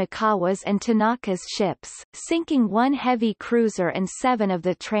attacked Mikawa's and Tanaka's ships, sinking 1 heavy cruiser and 7 of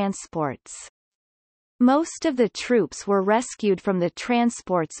the transports. Most of the troops were rescued from the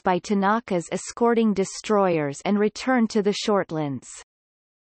transports by Tanaka's escorting destroyers and returned to the Shortlands.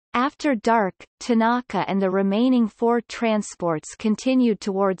 After dark, Tanaka and the remaining 4 transports continued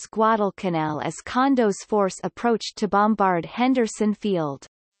towards Guadalcanal as Kondo's force approached to bombard Henderson Field.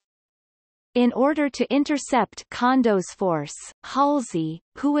 In order to intercept Kondo's force, Halsey,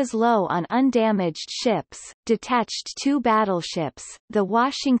 who was low on undamaged ships, detached 2 battleships, the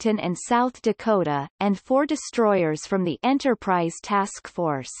Washington and South Dakota, and 4 destroyers from the Enterprise Task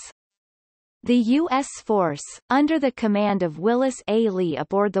Force. The U.S. force, under the command of Willis A. Lee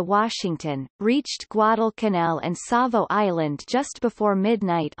aboard the Washington, reached Guadalcanal and Savo Island just before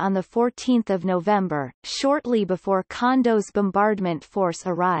midnight on 14 November, shortly before Kondo's bombardment force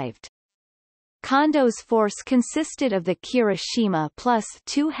arrived. Kondo's force consisted of the Kirishima plus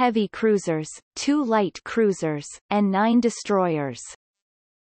 2 heavy cruisers, 2 light cruisers, and 9 destroyers.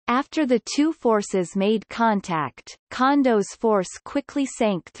 After the 2 forces made contact, Kondo's force quickly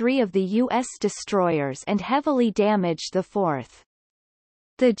sank 3 of the U.S. destroyers and heavily damaged the 4th.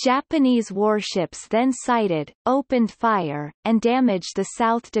 The Japanese warships then sighted, opened fire, and damaged the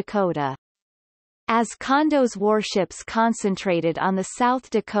South Dakota. As Kondo's warships concentrated on the South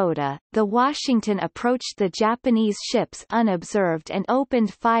Dakota, the Washington approached the Japanese ships unobserved and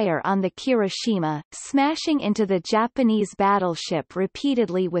opened fire on the Kirishima, smashing into the Japanese battleship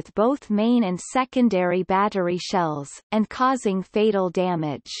repeatedly with both main and secondary battery shells, and causing fatal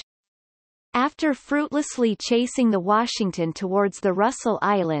damage. After fruitlessly chasing the Washington towards the Russell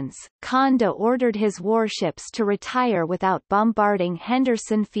Islands, Kondo ordered his warships to retire without bombarding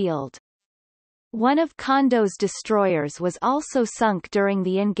Henderson Field. One of Kondo's destroyers was also sunk during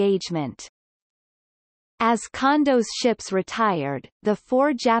the engagement. As Kondo's ships retired, the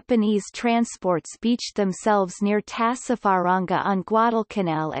 4 Japanese transports beached themselves near Tassafaronga on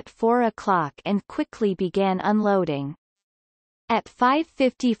Guadalcanal at 4 o'clock and quickly began unloading. At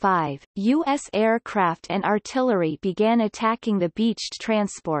 5:55, U.S. aircraft and artillery began attacking the beached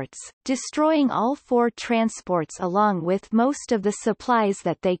transports, destroying all 4 transports along with most of the supplies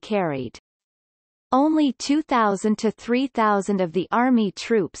that they carried. Only 2,000 to 3,000 of the Army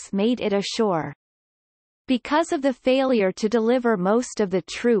troops made it ashore. Because of the failure to deliver most of the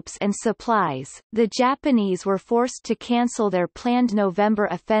troops and supplies, the Japanese were forced to cancel their planned November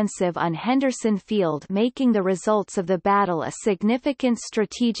offensive on Henderson Field, making the results of the battle a significant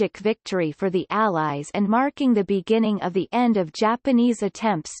strategic victory for the Allies and marking the beginning of the end of Japanese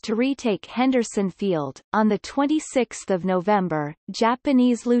attempts to retake Henderson Field. On the 26th of November,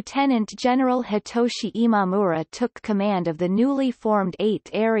 Japanese Lieutenant General Hitoshi Imamura took command of the newly formed 8th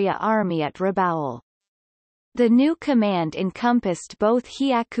Area Army at Rabaul. The new command encompassed both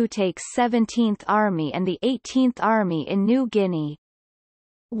Hyakutake's 17th Army and the 18th Army in New Guinea.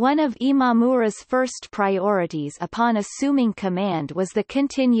 One of Imamura's first priorities upon assuming command was the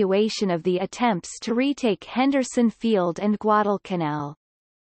continuation of the attempts to retake Henderson Field and Guadalcanal.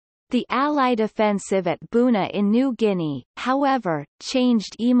 The Allied offensive at Buna in New Guinea, however,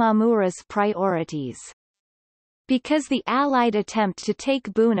 changed Imamura's priorities. Because the Allied attempt to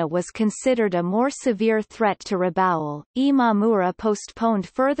take Buna was considered a more severe threat to Rabaul, Imamura postponed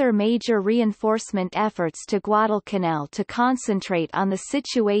further major reinforcement efforts to Guadalcanal to concentrate on the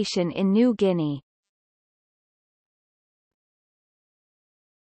situation in New Guinea.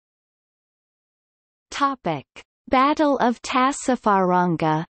 Topic: Battle of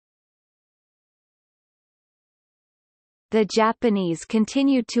Tassafaronga. The Japanese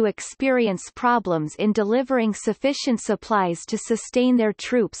continued to experience problems in delivering sufficient supplies to sustain their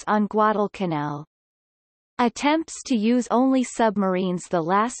troops on Guadalcanal. Attempts to use only submarines the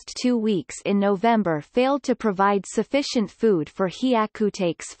last 2 weeks in November failed to provide sufficient food for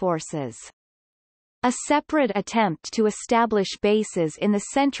Hyakutake's forces. A separate attempt to establish bases in the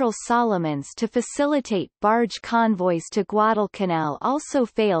Central Solomons to facilitate barge convoys to Guadalcanal also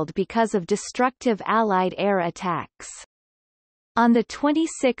failed because of destructive Allied air attacks. On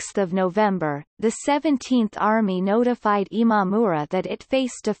 26 November, the 17th Army notified Imamura that it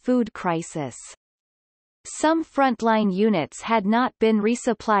faced a food crisis. Some frontline units had not been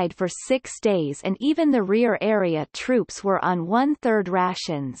resupplied for 6 days and even the rear area troops were on 1/3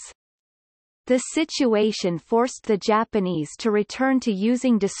 rations. The situation forced the Japanese to return to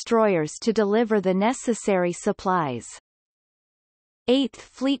using destroyers to deliver the necessary supplies. 8th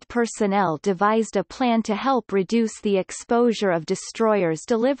Fleet personnel devised a plan to help reduce the exposure of destroyers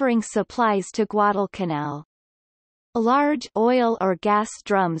delivering supplies to Guadalcanal. Large oil or gas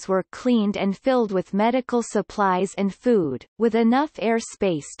drums were cleaned and filled with medical supplies and food, with enough air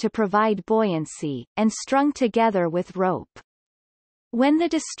space to provide buoyancy, and strung together with rope. When the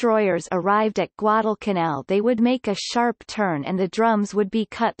destroyers arrived at Guadalcanal they would make a sharp turn and the drums would be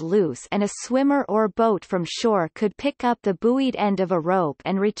cut loose and a swimmer or boat from shore could pick up the buoyed end of a rope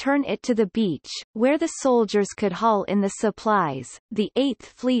and return it to the beach, where the soldiers could haul in the supplies. The 8th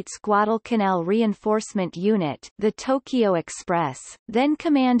Fleet's Guadalcanal Reinforcement Unit, the Tokyo Express, then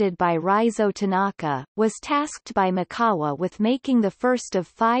commanded by Raizo Tanaka, was tasked by Mikawa with making the first of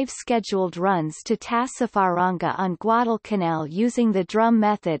 5 scheduled runs to Tassafaronga on Guadalcanal using the drum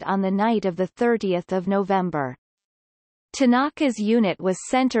method on the night of 30 November. Tanaka's unit was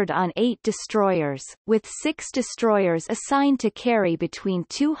centered on 8 destroyers, with 6 destroyers assigned to carry between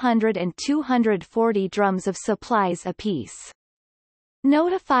 200 and 240 drums of supplies apiece.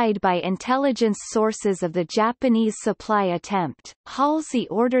 Notified by intelligence sources of the Japanese supply attempt, Halsey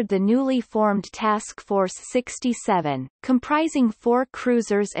ordered the newly formed Task Force 67, comprising 4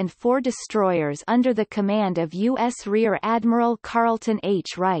 cruisers and 4 destroyers under the command of U.S. Rear Admiral Carlton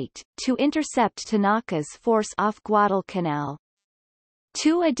H. Wright, to intercept Tanaka's force off Guadalcanal.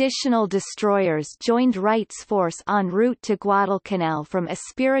 Two additional destroyers joined Wright's force en route to Guadalcanal from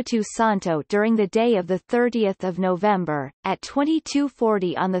Espiritu Santo during the day of 30 November. At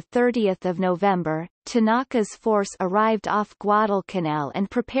 22:40 on 30 November, Tanaka's force arrived off Guadalcanal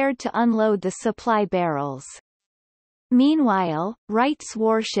and prepared to unload the supply barrels. Meanwhile, Wright's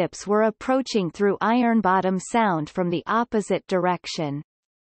warships were approaching through Ironbottom Sound from the opposite direction.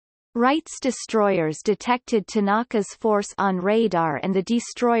 Wright's destroyers detected Tanaka's force on radar and the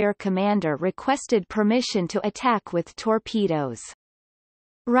destroyer commander requested permission to attack with torpedoes.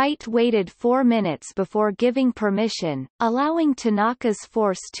 Wright waited 4 minutes before giving permission, allowing Tanaka's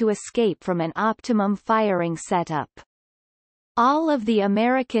force to escape from an optimum firing setup. All of the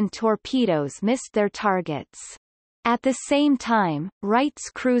American torpedoes missed their targets. At the same time,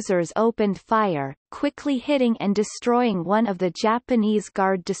 Wright's cruisers opened fire, quickly hitting and destroying one of the Japanese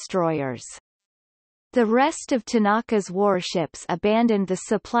guard destroyers. The rest of Tanaka's warships abandoned the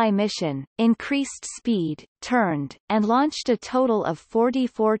supply mission, increased speed, turned, and launched a total of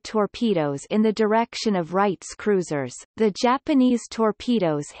 44 torpedoes in the direction of Wright's cruisers. The Japanese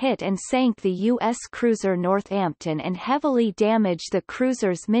torpedoes hit and sank the U.S. cruiser Northampton and heavily damaged the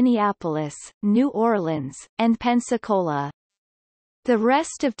cruisers Minneapolis, New Orleans, and Pensacola. The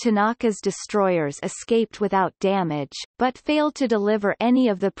rest of Tanaka's destroyers escaped without damage, but failed to deliver any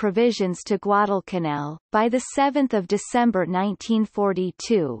of the provisions to Guadalcanal. By 7 December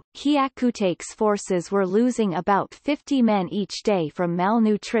 1942, Hyakutake's forces were losing about 50 men each day from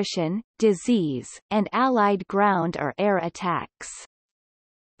malnutrition, disease, and Allied ground or air attacks.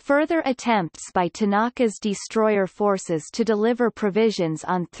 Further attempts by Tanaka's destroyer forces to deliver provisions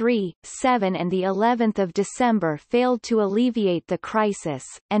on 3, 7 and the 11th of December failed to alleviate the crisis,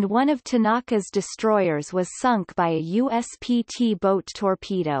 and one of Tanaka's destroyers was sunk by a USPT boat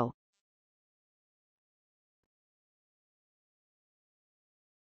torpedo.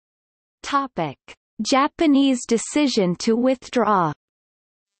 Topic: Japanese decision to withdraw.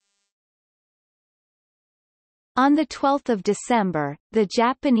 On 12 December, the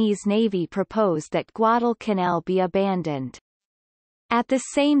Japanese Navy proposed that Guadalcanal be abandoned. At the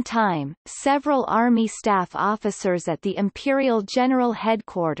same time, several Army staff officers at the Imperial General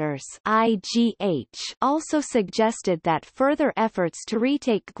Headquarters (IGH) also suggested that further efforts to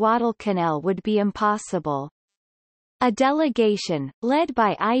retake Guadalcanal would be impossible. A delegation, led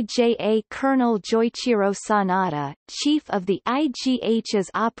by IJA Colonel Joichiro Sanada, chief of the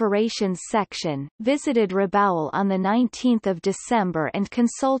IGH's Operations Section, visited Rabaul on 19 December and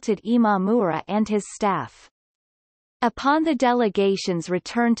consulted Imamura and his staff. Upon the delegation's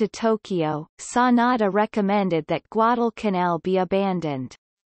return to Tokyo, Sanada recommended that Guadalcanal be abandoned.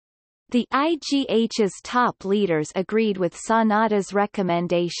 The IGH's top leaders agreed with Sanada's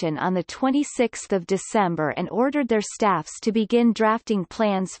recommendation on 26 December and ordered their staffs to begin drafting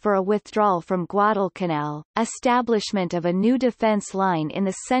plans for a withdrawal from Guadalcanal, establishment of a new defense line in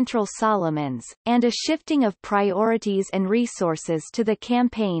the Central Solomons, and a shifting of priorities and resources to the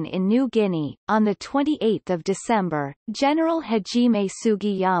campaign in New Guinea. On 28 December, General Hajime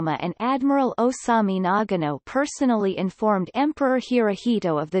Sugiyama and Admiral Osami Nagano personally informed Emperor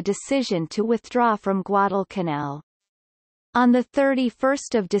Hirohito of the decision to withdraw from Guadalcanal. On 31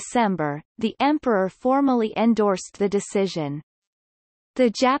 December, the Emperor formally endorsed the decision. The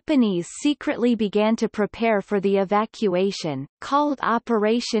Japanese secretly began to prepare for the evacuation, called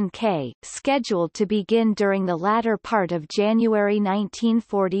Operation K, scheduled to begin during the latter part of January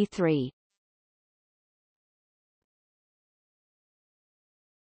 1943.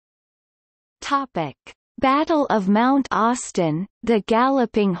 Topic: Battle of Mount Austen, the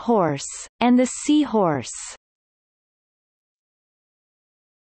Galloping Horse, and the Seahorse.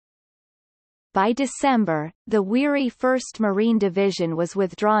 By December, the weary 1st Marine Division was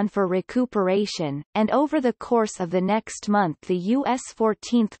withdrawn for recuperation, and over the course of the next month the U.S.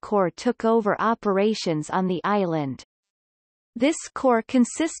 14th Corps took over operations on the island. This corps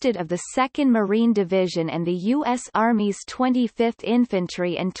consisted of the 2nd Marine Division and the U.S. Army's 25th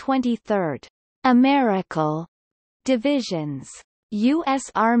Infantry and 23rd Americal divisions. U.S.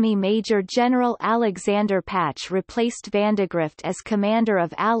 Army Major General Alexander Patch replaced Vandegrift as commander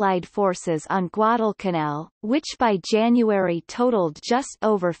of Allied forces on Guadalcanal, which by January totaled just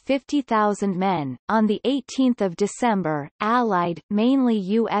over 50,000 men. On 18 December, Allied, mainly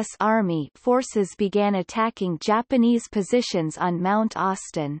U.S. Army, forces began attacking Japanese positions on Mount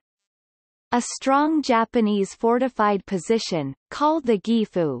Austen. A strong Japanese fortified position, called the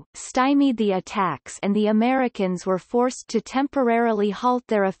Gifu, stymied the attacks and the Americans were forced to temporarily halt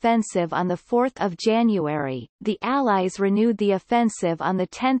their offensive on 4 January. The Allies renewed the offensive on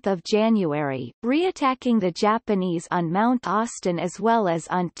 10 January, reattacking the Japanese on Mount Austen as well as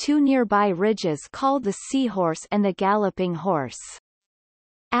on 2 nearby ridges called the Seahorse and the Galloping Horse.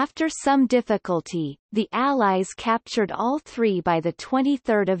 After some difficulty, the Allies captured all 3 by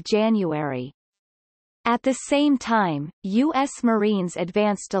 23 January. At the same time, U.S. Marines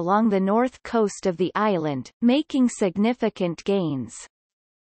advanced along the north coast of the island, making significant gains.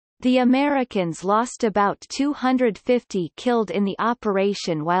 The Americans lost about 250 killed in the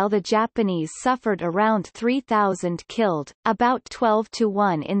operation while the Japanese suffered around 3,000 killed, about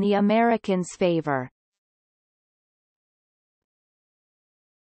 12-1 in the Americans' favor.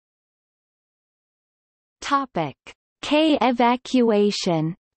 Topic: K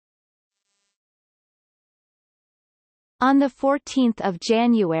evacuation. On 14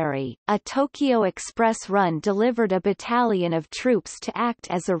 January, a Tokyo Express run delivered a battalion of troops to act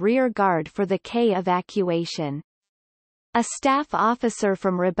as a rear guard for the K evacuation. A staff officer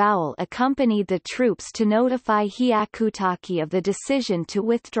from Rabaul accompanied the troops to notify Hyakutake of the decision to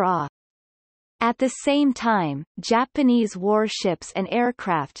withdraw. At the same time, Japanese warships and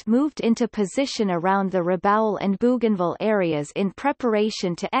aircraft moved into position around the Rabaul and Bougainville areas in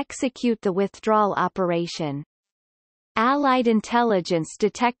preparation to execute the withdrawal operation. Allied intelligence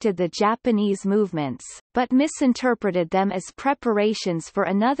detected the Japanese movements, but misinterpreted them as preparations for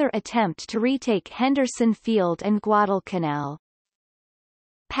another attempt to retake Henderson Field and Guadalcanal.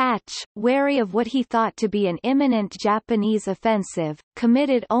 Patch, wary of what he thought to be an imminent Japanese offensive,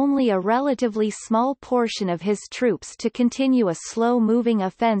 committed only a relatively small portion of his troops to continue a slow-moving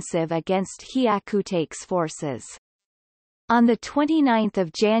offensive against Hyakutake's forces. On 29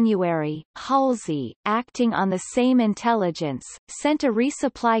 January, Halsey, acting on the same intelligence, sent a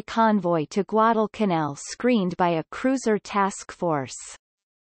resupply convoy to Guadalcanal screened by a cruiser task force.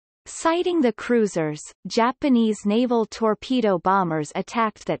 Citing the cruisers, Japanese naval torpedo bombers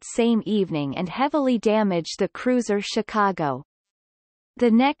attacked that same evening and heavily damaged the cruiser Chicago.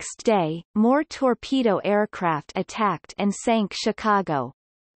 The next day, more torpedo aircraft attacked and sank Chicago.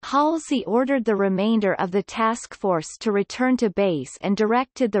 Halsey ordered the remainder of the task force to return to base and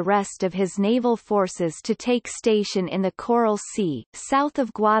directed the rest of his naval forces to take station in the Coral Sea, south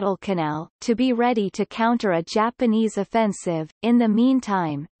of Guadalcanal, to be ready to counter a Japanese offensive. In the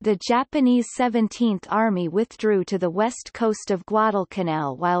meantime, the Japanese 17th Army withdrew to the west coast of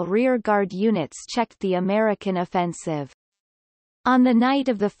Guadalcanal while rearguard units checked the American offensive. On the night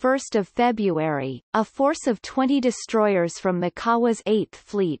of 1 February, a force of 20 destroyers from Mikawa's 8th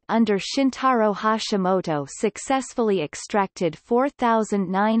Fleet under Shintaro Hashimoto successfully extracted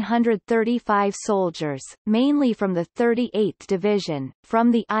 4,935 soldiers, mainly from the 38th Division, from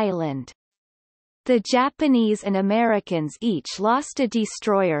the island. The Japanese and Americans each lost a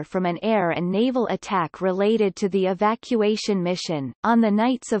destroyer from an air and naval attack related to the evacuation mission. On the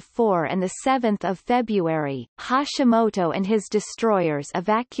nights of 4 and 7 February, Hashimoto and his destroyers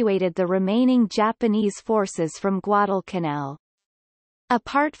evacuated the remaining Japanese forces from Guadalcanal.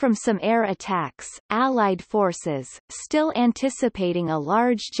 Apart from some air attacks, Allied forces, still anticipating a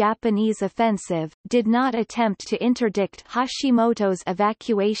large Japanese offensive, did not attempt to interdict Hashimoto's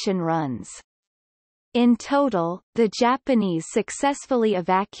evacuation runs. In total, the Japanese successfully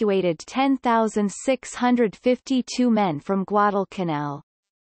evacuated 10,652 men from Guadalcanal.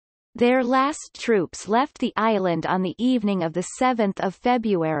 Their last troops left the island on the evening of 7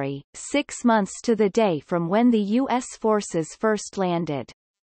 February, 6 months to the day from when the U.S. forces first landed.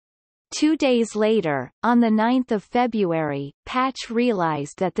 2 days later, on 9 February, Patch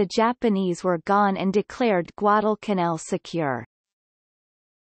realized that the Japanese were gone and declared Guadalcanal secure.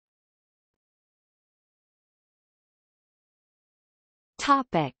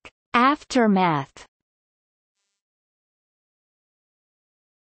 Topic: Aftermath.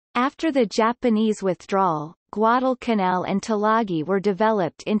 After the Japanese withdrawal, Guadalcanal and Tulagi were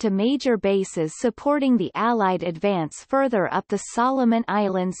developed into major bases supporting the Allied advance further up the Solomon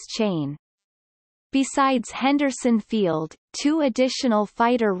Islands chain. Besides Henderson Field, 2 additional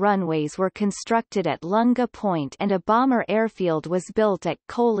fighter runways were constructed at Lunga Point and a bomber airfield was built at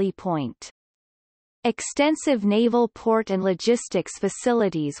Coley Point. Extensive naval port and logistics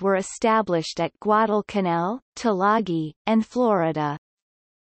facilities were established at Guadalcanal, Tulagi, and Florida.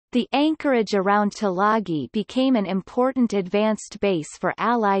 The anchorage around Tulagi became an important advanced base for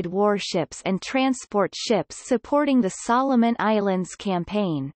Allied warships and transport ships supporting the Solomon Islands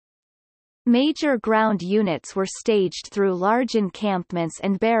campaign. Major ground units were staged through large encampments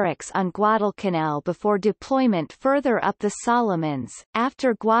and barracks on Guadalcanal before deployment further up the Solomons.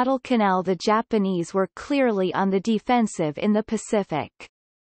 After Guadalcanal, the Japanese were clearly on the defensive in the Pacific.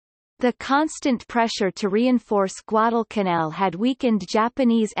 The constant pressure to reinforce Guadalcanal had weakened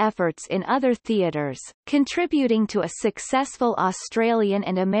Japanese efforts in other theaters, contributing to a successful Australian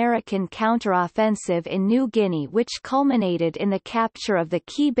and American counteroffensive in New Guinea, which culminated in the capture of the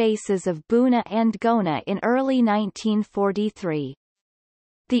key bases of Buna and Gona in early 1943.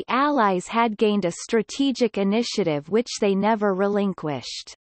 The Allies had gained a strategic initiative which they never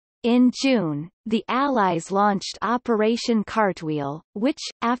relinquished. In June, the Allies launched Operation Cartwheel, which,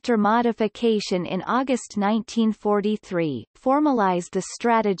 after modification in August 1943, formalized the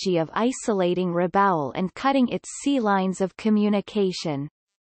strategy of isolating Rabaul and cutting its sea lines of communication.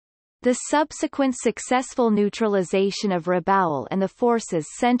 The subsequent successful neutralization of Rabaul and the forces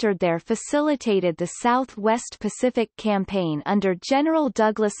centered there facilitated the Southwest Pacific Campaign under General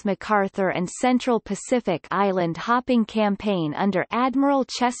Douglas MacArthur and Central Pacific Island Hopping Campaign under Admiral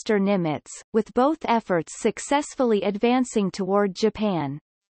Chester Nimitz, with both efforts successfully advancing toward Japan.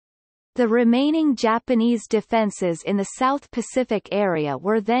 The remaining Japanese defenses in the South Pacific area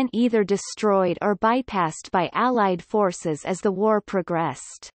were then either destroyed or bypassed by Allied forces as the war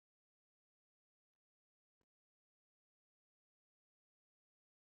progressed.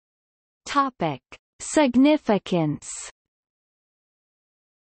 Topic: Significance.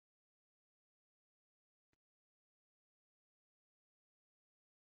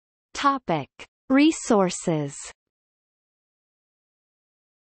 Topic: Resources.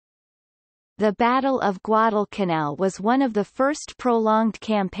 The Battle of Guadalcanal was one of the first prolonged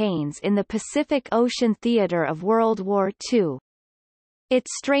campaigns in the Pacific Ocean theater of World War II. It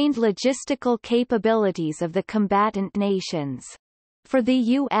strained logistical capabilities of the combatant nations. For the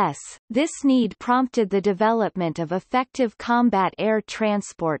U.S., this need prompted the development of effective combat air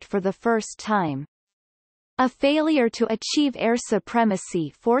transport for the first time. A failure to achieve air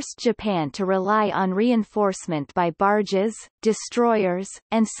supremacy forced Japan to rely on reinforcement by barges, destroyers,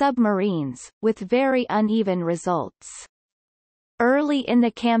 and submarines, with very uneven results. Early in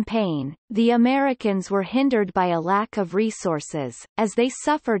the campaign, the Americans were hindered by a lack of resources, as they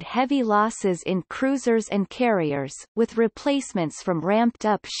suffered heavy losses in cruisers and carriers, with replacements from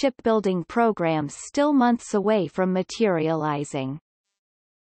ramped-up shipbuilding programs still months away from materializing.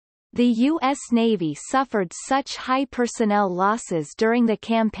 The U.S. Navy suffered such high personnel losses during the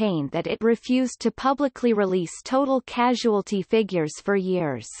campaign that it refused to publicly release total casualty figures for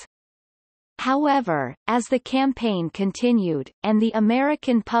years. However, as the campaign continued, and the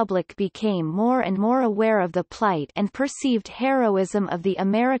American public became more and more aware of the plight and perceived heroism of the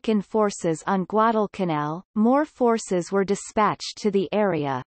American forces on Guadalcanal, more forces were dispatched to the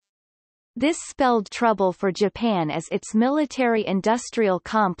area. This spelled trouble for Japan as its military-industrial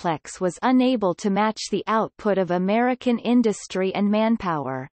complex was unable to match the output of American industry and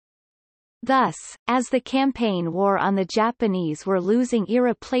manpower. Thus, as the campaign wore on, the Japanese were losing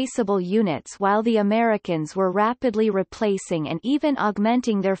irreplaceable units while the Americans were rapidly replacing and even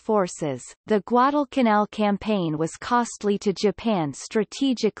augmenting their forces. The Guadalcanal Campaign was costly to Japan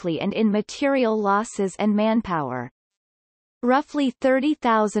strategically and in material losses and manpower. Roughly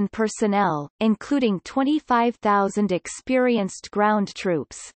 30,000 personnel, including 25,000 experienced ground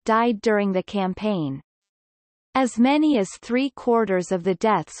troops, died during the campaign. As many as 3/4 of the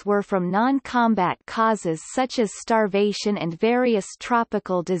deaths were from non-combat causes such as starvation and various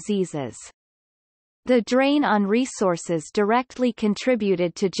tropical diseases. The drain on resources directly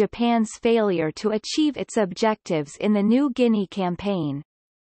contributed to Japan's failure to achieve its objectives in the New Guinea campaign.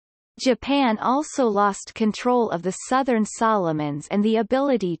 Japan also lost control of the Southern Solomons and the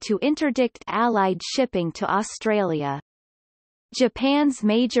ability to interdict Allied shipping to Australia. Japan's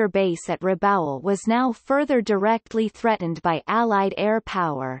major base at Rabaul was now further directly threatened by Allied air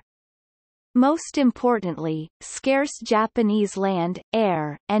power. Most importantly, scarce Japanese land,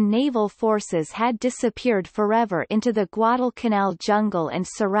 air, and naval forces had disappeared forever into the Guadalcanal jungle and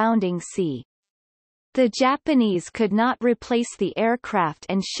surrounding sea. The Japanese could not replace the aircraft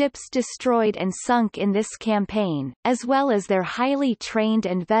and ships destroyed and sunk in this campaign, as well as their highly trained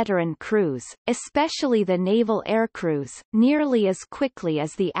and veteran crews, especially the naval aircrews, nearly as quickly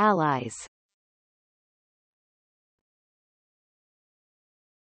as the Allies.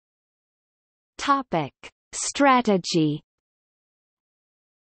 Topic: Strategy.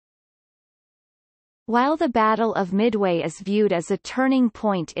 While the Battle of Midway is viewed as a turning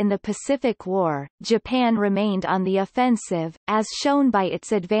point in the Pacific War, Japan remained on the offensive, as shown by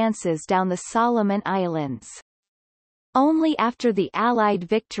its advances down the Solomon Islands. Only after the Allied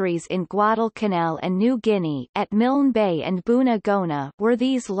victories in Guadalcanal and New Guinea at Milne Bay and Buna Gona were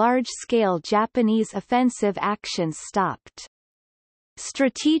these large-scale Japanese offensive actions stopped.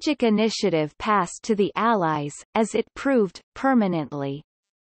 Strategic initiative passed to the Allies, as it proved, permanently.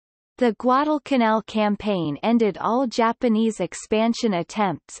 The Guadalcanal Campaign ended all Japanese expansion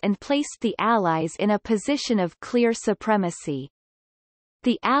attempts and placed the Allies in a position of clear supremacy.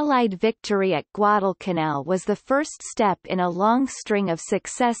 The Allied victory at Guadalcanal was the first step in a long string of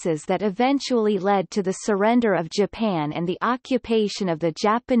successes that eventually led to the surrender of Japan and the occupation of the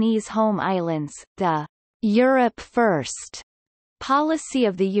Japanese home islands. The Europe First policy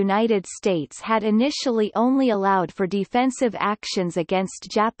of the United States had initially only allowed for defensive actions against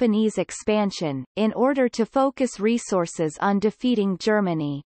Japanese expansion, in order to focus resources on defeating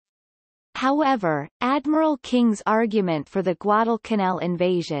Germany. However, Admiral King's argument for the Guadalcanal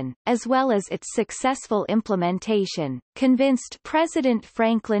invasion, as well as its successful implementation, convinced President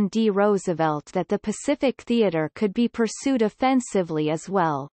Franklin D. Roosevelt that the Pacific theater could be pursued offensively as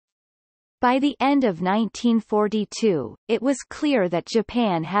well. By the end of 1942, it was clear that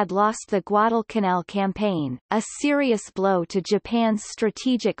Japan had lost the Guadalcanal Campaign, a serious blow to Japan's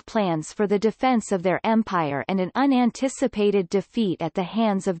strategic plans for the defense of their empire and an unanticipated defeat at the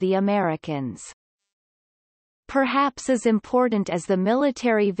hands of the Americans. Perhaps as important as the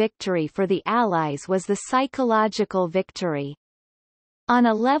military victory for the Allies was the psychological victory. On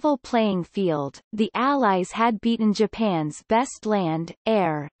a level playing field, the Allies had beaten Japan's best land,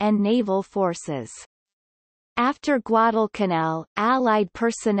 air, and naval forces. After Guadalcanal, Allied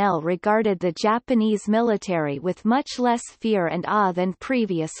personnel regarded the Japanese military with much less fear and awe than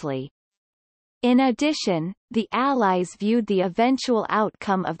previously. In addition, the Allies viewed the eventual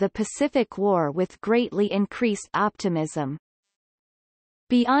outcome of the Pacific War with greatly increased optimism.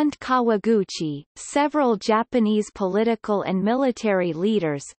 Beyond Kawaguchi, several Japanese political and military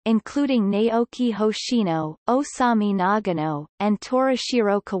leaders, including Naoki Hoshino, Osamu Nagano, and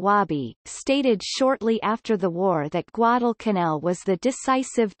Torishiro Kawabe, stated shortly after the war that Guadalcanal was the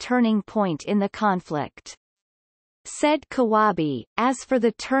decisive turning point in the conflict. Said Kawabe, as for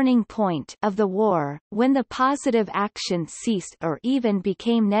the turning point of the war, when the positive action ceased or even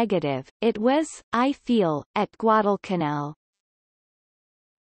became negative, it was, I feel, at Guadalcanal.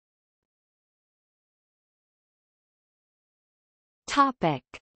 Topic: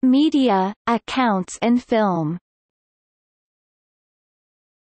 Media, accounts and film.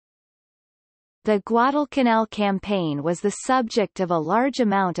 The Guadalcanal Campaign was the subject of a large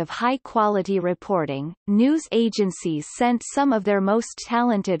amount of high-quality reporting. News agencies sent some of their most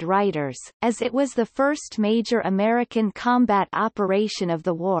talented writers, as it was the first major American combat operation of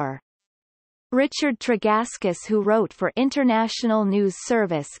the war. Richard Tregaskis, who wrote for International News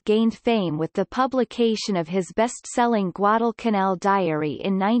Service, gained fame with the publication of his best-selling Guadalcanal Diary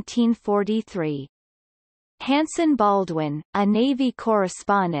in 1943. Hanson Baldwin, a Navy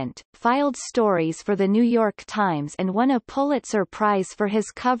correspondent, filed stories for The New York Times and won a Pulitzer Prize for his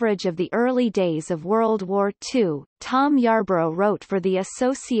coverage of the early days of World War II. Tom Yarborough wrote for the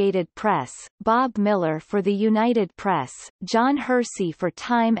Associated Press, Bob Miller for the United Press, John Hersey for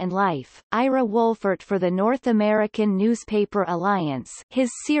Time and Life, Ira Wolfert for the North American Newspaper Alliance.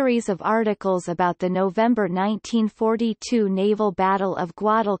 His series of articles about the November 1942 naval Battle of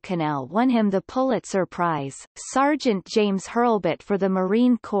Guadalcanal won him the Pulitzer Prize. Sergeant James Hurlbut for the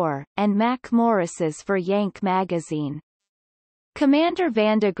Marine Corps, and Mac Morris's for Yank magazine. Commander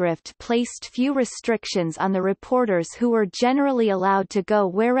Vandegrift placed few restrictions on the reporters, who were generally allowed to go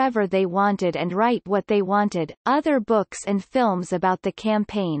wherever they wanted and write what they wanted. Other books and films about the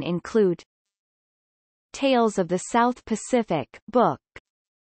campaign include Tales of the South Pacific book,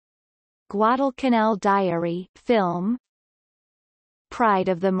 Guadalcanal Diary film, Pride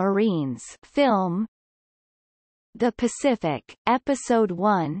of the Marines film, The Pacific, Episode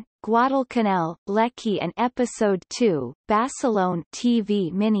 1, Guadalcanal, Lecce, and Episode 2, Barcelona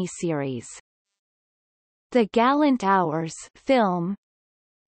TV miniseries. The Gallant Hours film,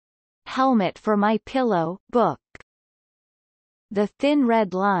 Helmet for My Pillow book, The Thin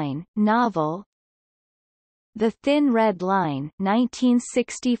Red Line novel, The Thin Red Line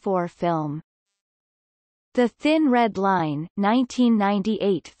 1964 film, The Thin Red Line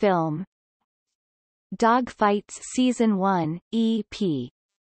 1998 film, Dogfights Season 1, EP.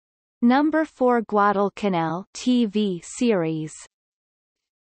 Number 4 Guadalcanal TV series,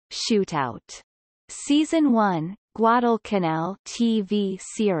 Shootout Season 1, Guadalcanal TV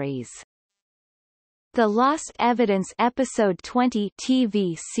series, The Lost Evidence Episode 20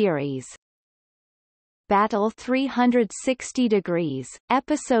 TV series, Battle 360 Degrees,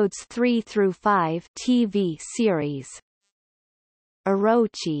 Episodes 3 through 5 TV series.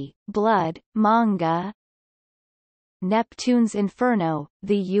 Orochi, Blood, manga. Neptune's Inferno,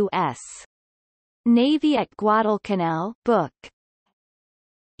 the U.S. Navy at Guadalcanal book.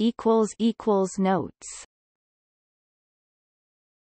 Notes